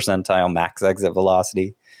 26th percentile max exit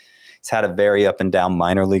velocity. He's had a very up and down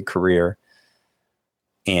minor league career.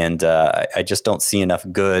 And I just don't see enough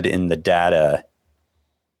good in the data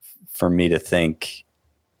for me to think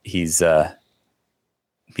he's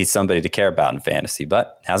somebody to care about in fantasy,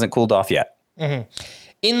 but hasn't cooled off yet. Mm-hmm.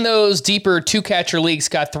 In those deeper 2-catcher leagues,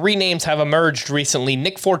 Scott, 3 names have emerged recently.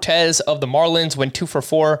 Nick Fortes of the Marlins went 2 for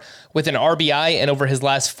 4 with an RBI, and over his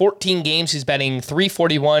last 14 games, he's batting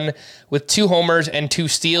 .341 with 2 homers and 2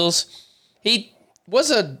 steals. He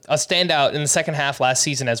was a standout in the second half last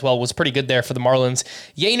season as well, was pretty good there for the Marlins.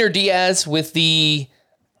 Yainer Diaz with the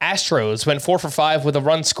Astros went 4 for 5 with a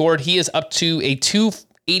run scored. He is up to a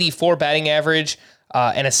 .284 batting average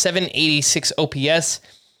and a .786 OPS.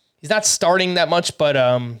 He's not starting that much, but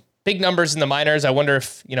big numbers in the minors. I wonder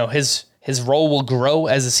if his role will grow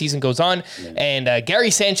as the season goes on. Yeah. And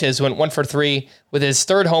Gary Sanchez went 1 for 3 with his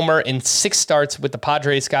 3rd homer in 6 starts with the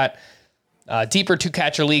Padres. Got deeper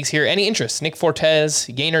 2-catcher leagues here. Any interest? Nick Fortes,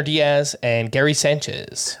 Yainer Diaz, and Gary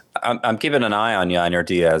Sanchez. I'm keeping an eye on Yainer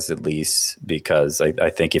Diaz at least, because I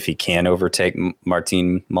think if he can overtake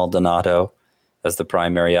Martin Maldonado as the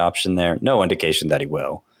primary option there, no indication that he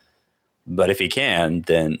will. But if he can,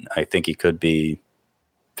 then I think he could be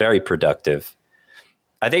very productive.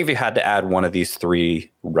 I think if you had to add one of these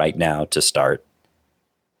 3 right now to start,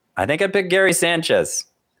 I think I'd pick Gary Sanchez.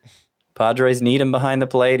 Padres need him behind the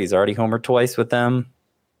plate. He's already homered twice with them.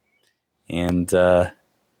 And,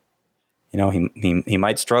 he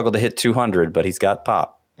might struggle to hit 200, but he's got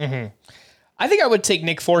pop. Mm-hmm. I think I would take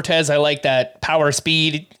Nick Fortes. I like that power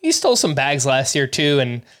speed. He stole some bags last year, too,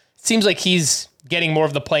 and it seems like he's getting more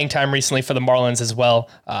of the playing time recently for the Marlins as well.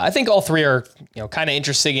 I think all 3 are kind of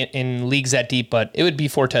interesting in leagues that deep, but it would be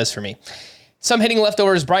Fortes for me. Some hitting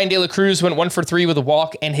leftovers. Brian De La Cruz went 1 for 3 with a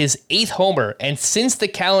walk and his 8th homer. And since the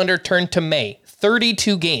calendar turned to May,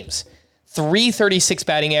 32 games, .336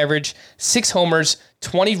 batting average, 6 homers,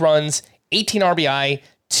 20 runs, 18 RBI,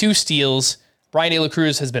 2 steals. Brian De La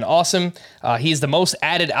Cruz has been awesome. He's the most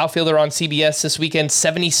added outfielder on CBS this weekend,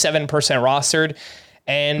 77% rostered.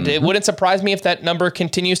 And It wouldn't surprise me if that number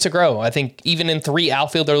continues to grow. I think even in 3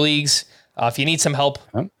 outfielder leagues, if you need some help,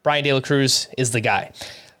 Brian De La Cruz is the guy.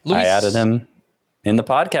 I added him in the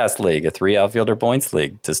podcast league, a 3 outfielder points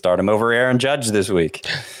league, to start him over Aaron Judge this week.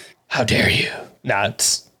 How dare you? Nah,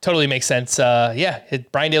 it totally makes sense.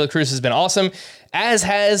 Brian De La Cruz has been awesome, as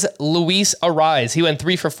has Luis Arraez. He went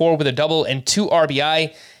 3 for 4 with a double and 2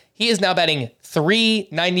 RBI. He is now batting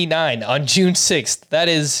 .399 on June 6th. That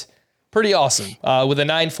is pretty awesome, with a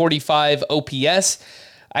 .945 OPS.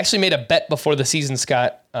 I actually made a bet before the season,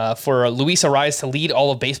 Scott, for Luis Arraez to lead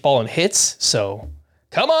all of baseball in hits, so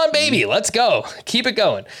come on, baby, let's go. Keep it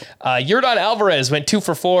going. Yordan Alvarez went 2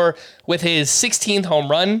 for 4 with his 16th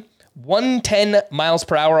home run, 110 miles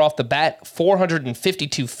per hour off the bat,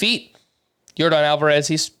 452 feet. Yordan Alvarez,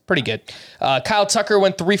 he's pretty good. Kyle Tucker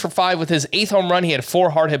went 3 for 5 with his 8th home run. He had 4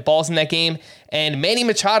 hard hit balls in that game. And Manny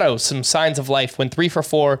Machado, some signs of life, went 3 for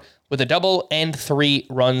 4 with a double and 3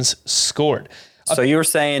 runs scored. So you were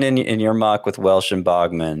saying in your mock with Welsh and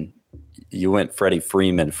Bogman, you went Freddie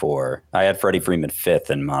Freeman 4. I had Freddie Freeman 5th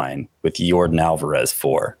in mine with Yordan Alvarez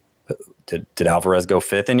 4. Did Alvarez go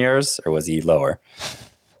 5th in yours, or was he lower?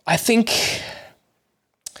 I think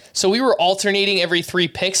so. We were alternating every 3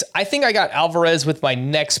 picks. I think I got Alvarez with my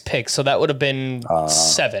next pick, so that would have been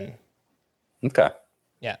 7. Okay.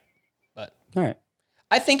 Yeah, but all right.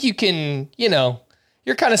 I think you can.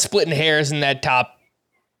 You're kind of splitting hairs in that top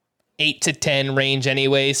 8 to 10 range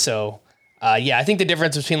anyway. So, I think the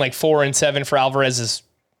difference between like 4 and 7 for Alvarez is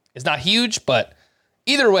not huge, but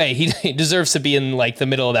either way, he deserves to be in like the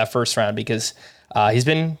middle of that first round because he's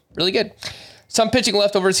been really good. Some pitching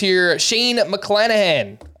leftovers here. Shane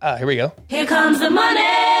McClanahan. Here we go. Here comes the money.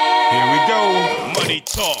 Here we go. Money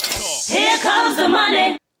talk. Here comes the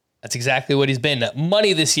money. That's exactly what he's been.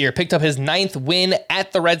 Money this year. Picked up his 9th win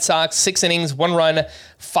at the Red Sox. 6 innings, 1 run,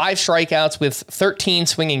 5 strikeouts with 13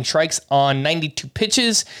 swinging strikes on 92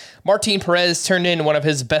 pitches. Martin Perez turned in one of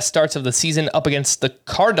his best starts of the season up against the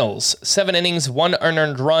Cardinals. 7 innings, 1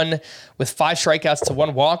 unearned run with 5 strikeouts to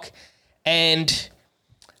 1 walk. And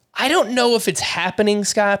I don't know if it's happening,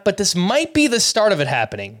 Scott, but this might be the start of it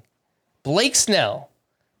happening. Blake Snell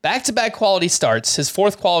back-to-back quality starts, his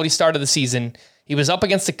fourth quality start of the season. He was up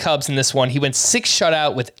against the Cubs in this one. He went 6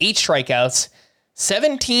 shutout with 8 strikeouts,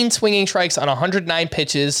 17 swinging strikes on 109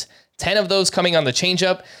 pitches, 10 of those coming on the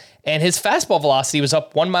changeup, and his fastball velocity was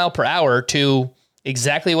up 1 mile per hour to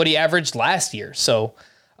exactly what he averaged last year. So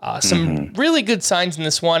some really good signs in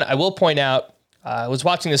this one. I will point out, I was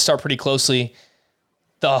watching this start pretty closely.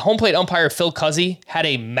 The home plate umpire, Phil Cuzzy, had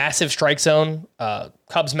a massive strike zone.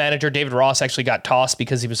 Cubs manager David Ross actually got tossed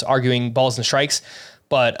because he was arguing balls and strikes.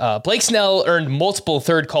 But Blake Snell earned multiple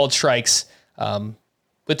third called strikes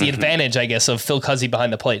with the advantage, I guess, of Phil Cuzzy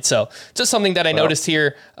behind the plate. So just something that I noticed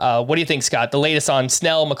here. What do you think, Scott? The latest on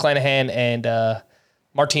Snell, McClanahan, and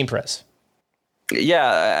Martin Perez.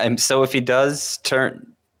 Yeah, so if he does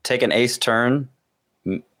take an ace turn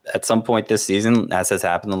at some point this season, as has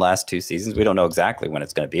happened the last 2 seasons, we don't know exactly when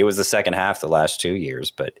it's going to be. It was the second half the last 2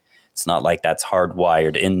 years, but it's not like that's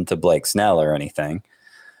hardwired into Blake Snell or anything.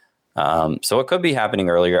 So it could be happening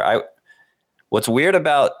earlier. What's weird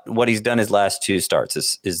about what he's done his last 2 starts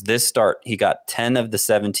is this start, he got 10 of the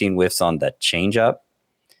 17 whiffs on that changeup.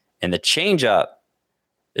 And the changeup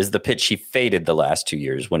is the pitch he faded the last 2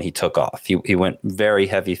 years when he took off. He went very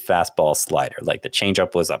heavy fastball slider. Like the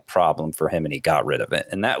changeup was a problem for him and he got rid of it.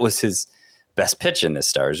 And that was his best pitch in this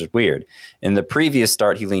start. It's weird. In the previous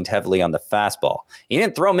start, he leaned heavily on the fastball. He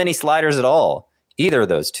didn't throw many sliders at all, either of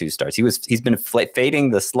those 2 starts. He's been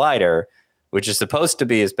fading the slider, which is supposed to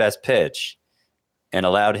be his best pitch, and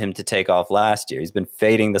allowed him to take off last year. He's been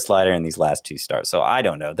fading the slider in these last 2 starts. So I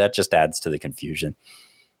don't know. That just adds to the confusion.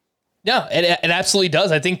 Yeah, it absolutely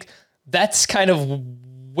does. I think that's kind of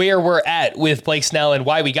where we're at with Blake Snell and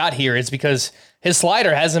why we got here is because his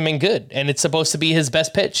slider hasn't been good, and it's supposed to be his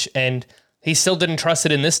best pitch, and he still didn't trust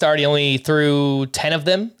it in this start. He only threw 10 of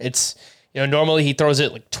them. It's, normally he throws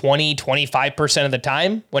it like 20, 25% of the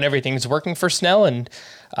time when everything's working for Snell, and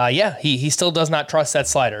he still does not trust that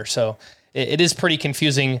slider. So it is pretty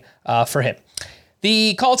confusing for him.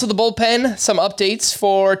 The call to the bullpen, some updates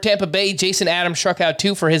for Tampa Bay. Jason Adams struck out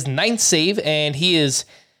 2 for his 9th save, and he is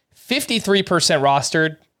 53%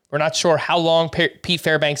 rostered. We're not sure how long Pete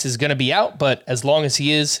Fairbanks is going to be out, but as long as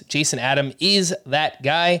he is, Jason Adams is that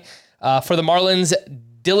guy. For the Marlins,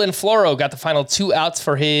 Dylan Floro got the final 2 outs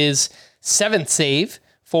for his 7th save.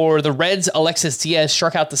 For the Reds, Alexis Diaz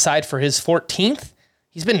struck out the side for his 14th.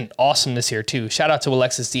 He's been awesome this year, too. Shout out to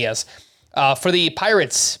Alexis Diaz. For the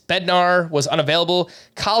Pirates, Bednar was unavailable.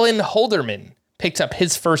 Colin Holderman picked up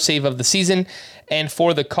his first save of the season. And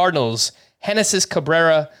for the Cardinals, Genesis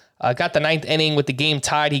Cabrera got the 9th inning with the game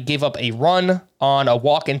tied. He gave up a run on a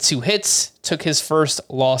walk and 2 hits, took his first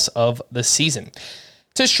loss of the season.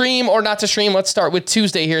 To stream or not to stream, let's start with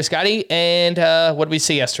Tuesday here, Scotty. And what did we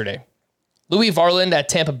see yesterday? Louis Varland at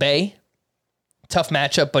Tampa Bay. Tough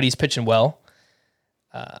matchup, but he's pitching well.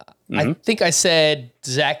 I think I said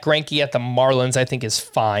Zach Greinke at the Marlins, I think is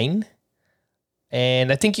fine.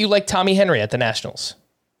 And I think you like Tommy Henry at the Nationals.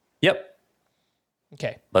 Yep.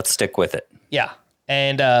 Okay. Let's stick with it. Yeah.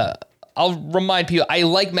 And I'll remind people, I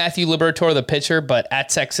like Matthew Liberatore, the pitcher, but at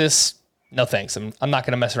Texas, no thanks. I'm not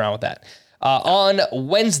going to mess around with that. On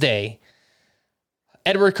Wednesday,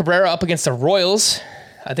 Edward Cabrera up against the Royals.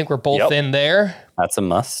 I think we're both in there. That's a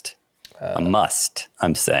must. A must,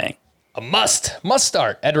 I'm saying. A must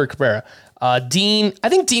start, Edward Cabrera. I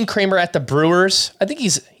think Dean Kramer at the Brewers. I think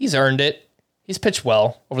he's earned it. He's pitched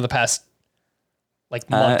well over the past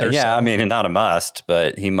month or so. Yeah, I mean, not a must,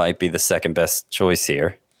 but he might be the second best choice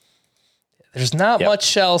here. There's not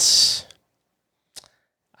much else.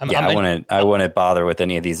 I wouldn't bother with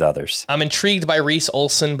any of these others. I'm intrigued by Reese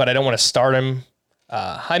Olson, but I don't want to start him.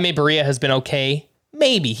 Jaime Barria has been okay.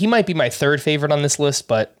 Maybe he might be my 3rd favorite on this list,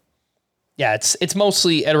 but yeah, it's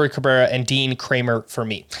mostly Edward Cabrera and Dean Kramer for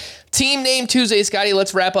me. Team Name Tuesday, Scotty.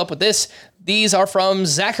 Let's wrap up with this. These are from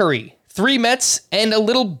Zachary. 3 Mets and a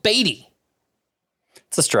little Beatty.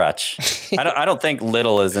 It's a stretch. I don't think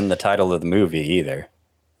little is in the title of the movie either.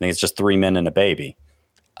 I think it's just 3 men and a baby.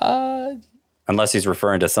 Unless he's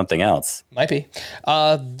referring to something else. Might be.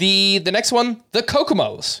 The next one, the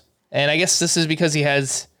Kokomos. And I guess this is because he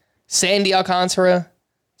has Sandy Alcantara,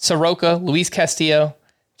 Soroka, Luis Castillo.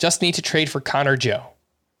 Just need to trade for Connor Joe.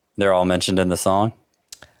 They're all mentioned in the song?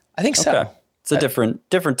 I think so. Okay. It's a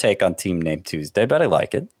different take on Team Name Tuesday, but I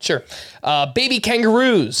like it. Sure. Baby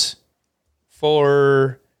Kangaroos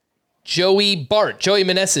for Joey Bart, Joey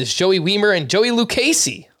Meneses, Joey Weimer, and Joey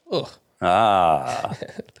Lucchese. Ugh.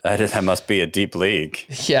 That must be a deep league.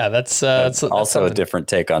 Yeah, that's also a different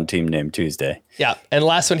take on Team Name Tuesday. Yeah, and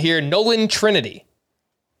last one here, Nolan Trinity,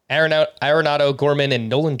 Arenado, Gorman, and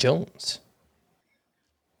Nolan Jones.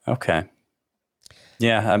 Okay.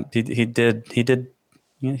 Yeah, he did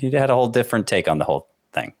he had a whole different take on the whole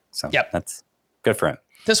thing. So that's good for him.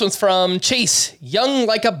 This one's from Chase, young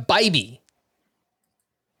like a baby.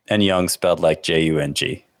 And young spelled like Jung.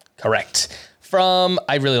 Correct.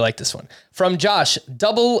 I really like this one. From Josh,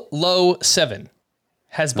 007.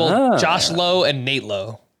 Has both Josh Lowe and Nate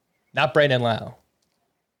Lowe. Not Brandon Lau.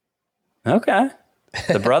 Okay.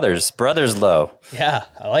 The brothers Lowe. Yeah,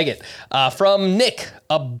 I like it. From Nick,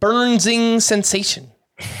 a Burnsing sensation.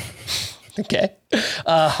 Okay.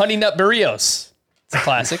 Honey Nut Burritos. It's a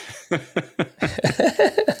classic.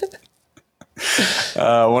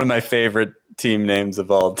 One of my favorite team names of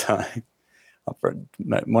all time.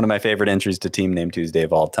 One of my favorite entries to Team Name Tuesday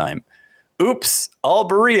of all time. Oops, all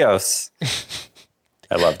burritos.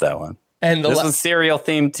 I love that one. And this was cereal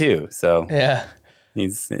themed too. So yeah,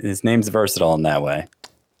 his name's versatile in that way.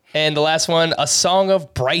 And the last one, a song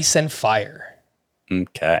of Bryce and Fire.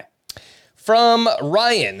 Okay. From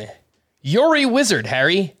Ryan, Yuri Wizard,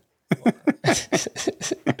 Harry.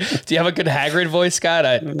 Do you have a good Hagrid voice, Scott?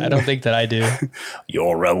 I don't think that I do.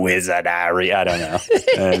 You're a wizard, Harry. I don't know.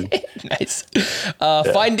 Nice.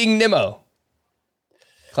 Finding Nemo.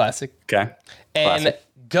 Classic. Okay. And Classic.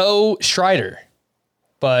 Go Strider.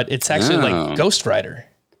 But it's actually like Ghost Rider.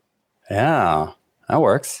 Yeah, that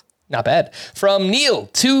works. Not bad. From Neil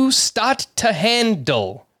to Stott to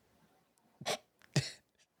Handle.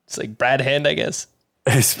 It's like Brad Hand, I guess.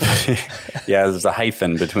 Yeah, there's a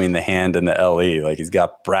hyphen between the hand and the LE. Like he's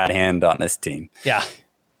got Brad Hand on this team. Yeah.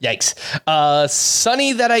 Yikes.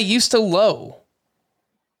 Sonny that I used to low.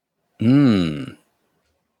 Okay,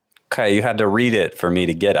 you had to read it for me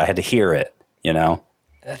to get it. I had to hear it, you know?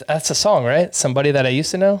 That's a song, right? Somebody that I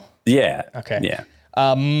used to know? Yeah. Okay. Yeah.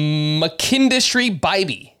 McKindustry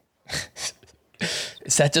Bybee.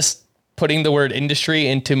 Is that just putting the word industry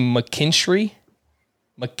into McKinstry?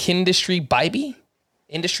 McKindustry Bybee?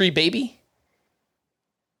 Industry baby?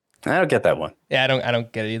 I don't get that one. Yeah, I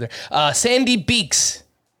don't get it either. Sandy Beeks.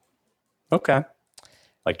 Okay.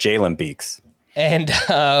 Like Jalen Beeks. And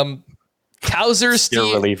Cowser Steer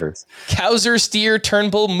relievers. Cowser Steer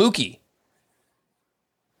Turnbull Mookie.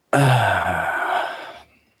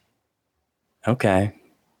 Okay.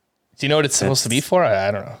 Do you know what it's supposed to be for?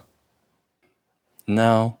 I don't know.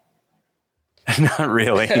 No. Not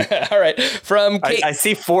really. All right. From Kate. I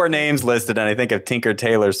see 4 names listed, and I think of Tinker,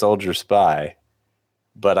 Tailor, Soldier, Spy,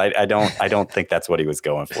 but I don't think that's what he was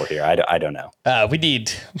going for here. I don't know. We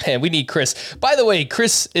need Chris. By the way,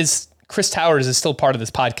 Chris Towers is still part of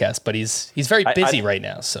this podcast, but he's very busy right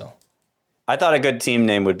now. So I thought a good team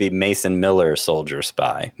name would be Mason Miller, Soldier,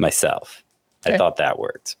 Spy. Myself, okay. I thought that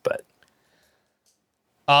worked, but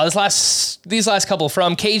these last couple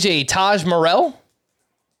from KJ Taj Morrell.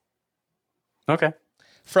 Okay.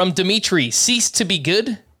 From Dimitri, cease to be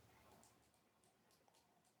good.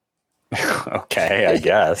 Okay, I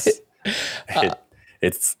guess.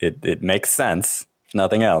 It makes sense, if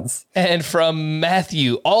nothing else. And from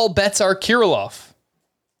Matthew, all bets are Kirilov.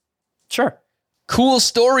 Sure. Cool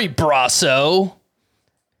story, brasso.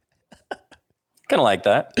 Kind of like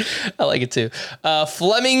that. I like it too.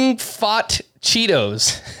 Fleming fought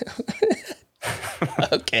Cheetos.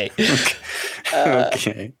 Okay.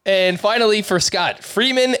 Okay. And finally for Scott,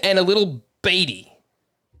 Freeman and a little Beatty.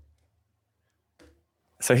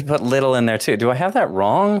 So he put little in there too. Do I have that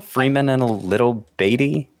wrong? Freeman and a little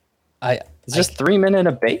Beatty? It's just 3 men and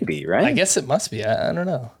a baby, right? I guess it must be. I don't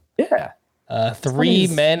know. Yeah. 3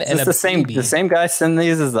 men and a baby. The same guy send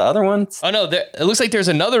these as the other ones? Oh no, it looks like there's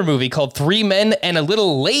another movie called 3 Men and a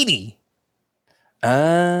Little Lady.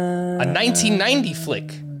 A 1990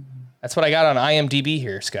 flick. That's what I got on IMDb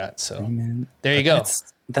here, Scott. So there you go.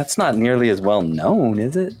 That's not nearly as well known,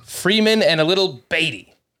 is it? Freeman and a little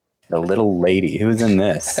Beatty. The little lady. Who's in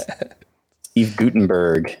this? Steve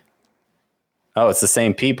Guttenberg. Oh, it's the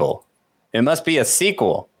same people. It must be a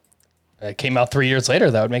sequel. It came out 3 years later.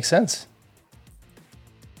 That would make sense.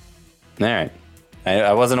 All right.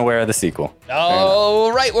 I wasn't aware of the sequel.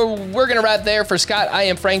 All right, we're going to wrap there. For Scott, I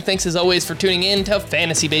am Frank. Thanks as always for tuning in to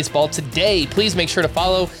Fantasy Baseball today. Please make sure to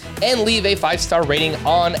follow and leave a 5-star rating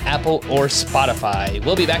on Apple or Spotify.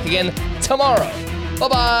 We'll be back again tomorrow.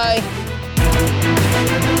 Bye-bye.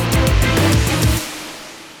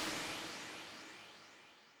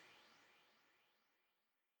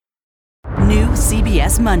 New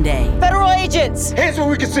CBS Monday. Federal agents! Hands where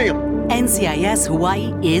we can see them. NCIS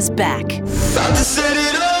Hawaii is back. About to set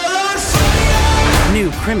it all on fire.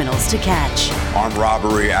 New criminals to catch. Armed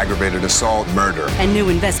robbery, aggravated assault, murder. And new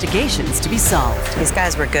investigations to be solved. These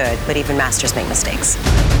guys were good, but even masters make mistakes.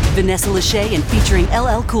 Vanessa Lachey and featuring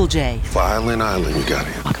LL Cool J. Violent Island you got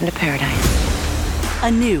here. Welcome to paradise. A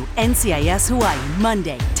new NCIS Hawaii,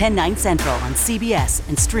 Monday, 10/9 Central on CBS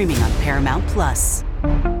and streaming on Paramount+.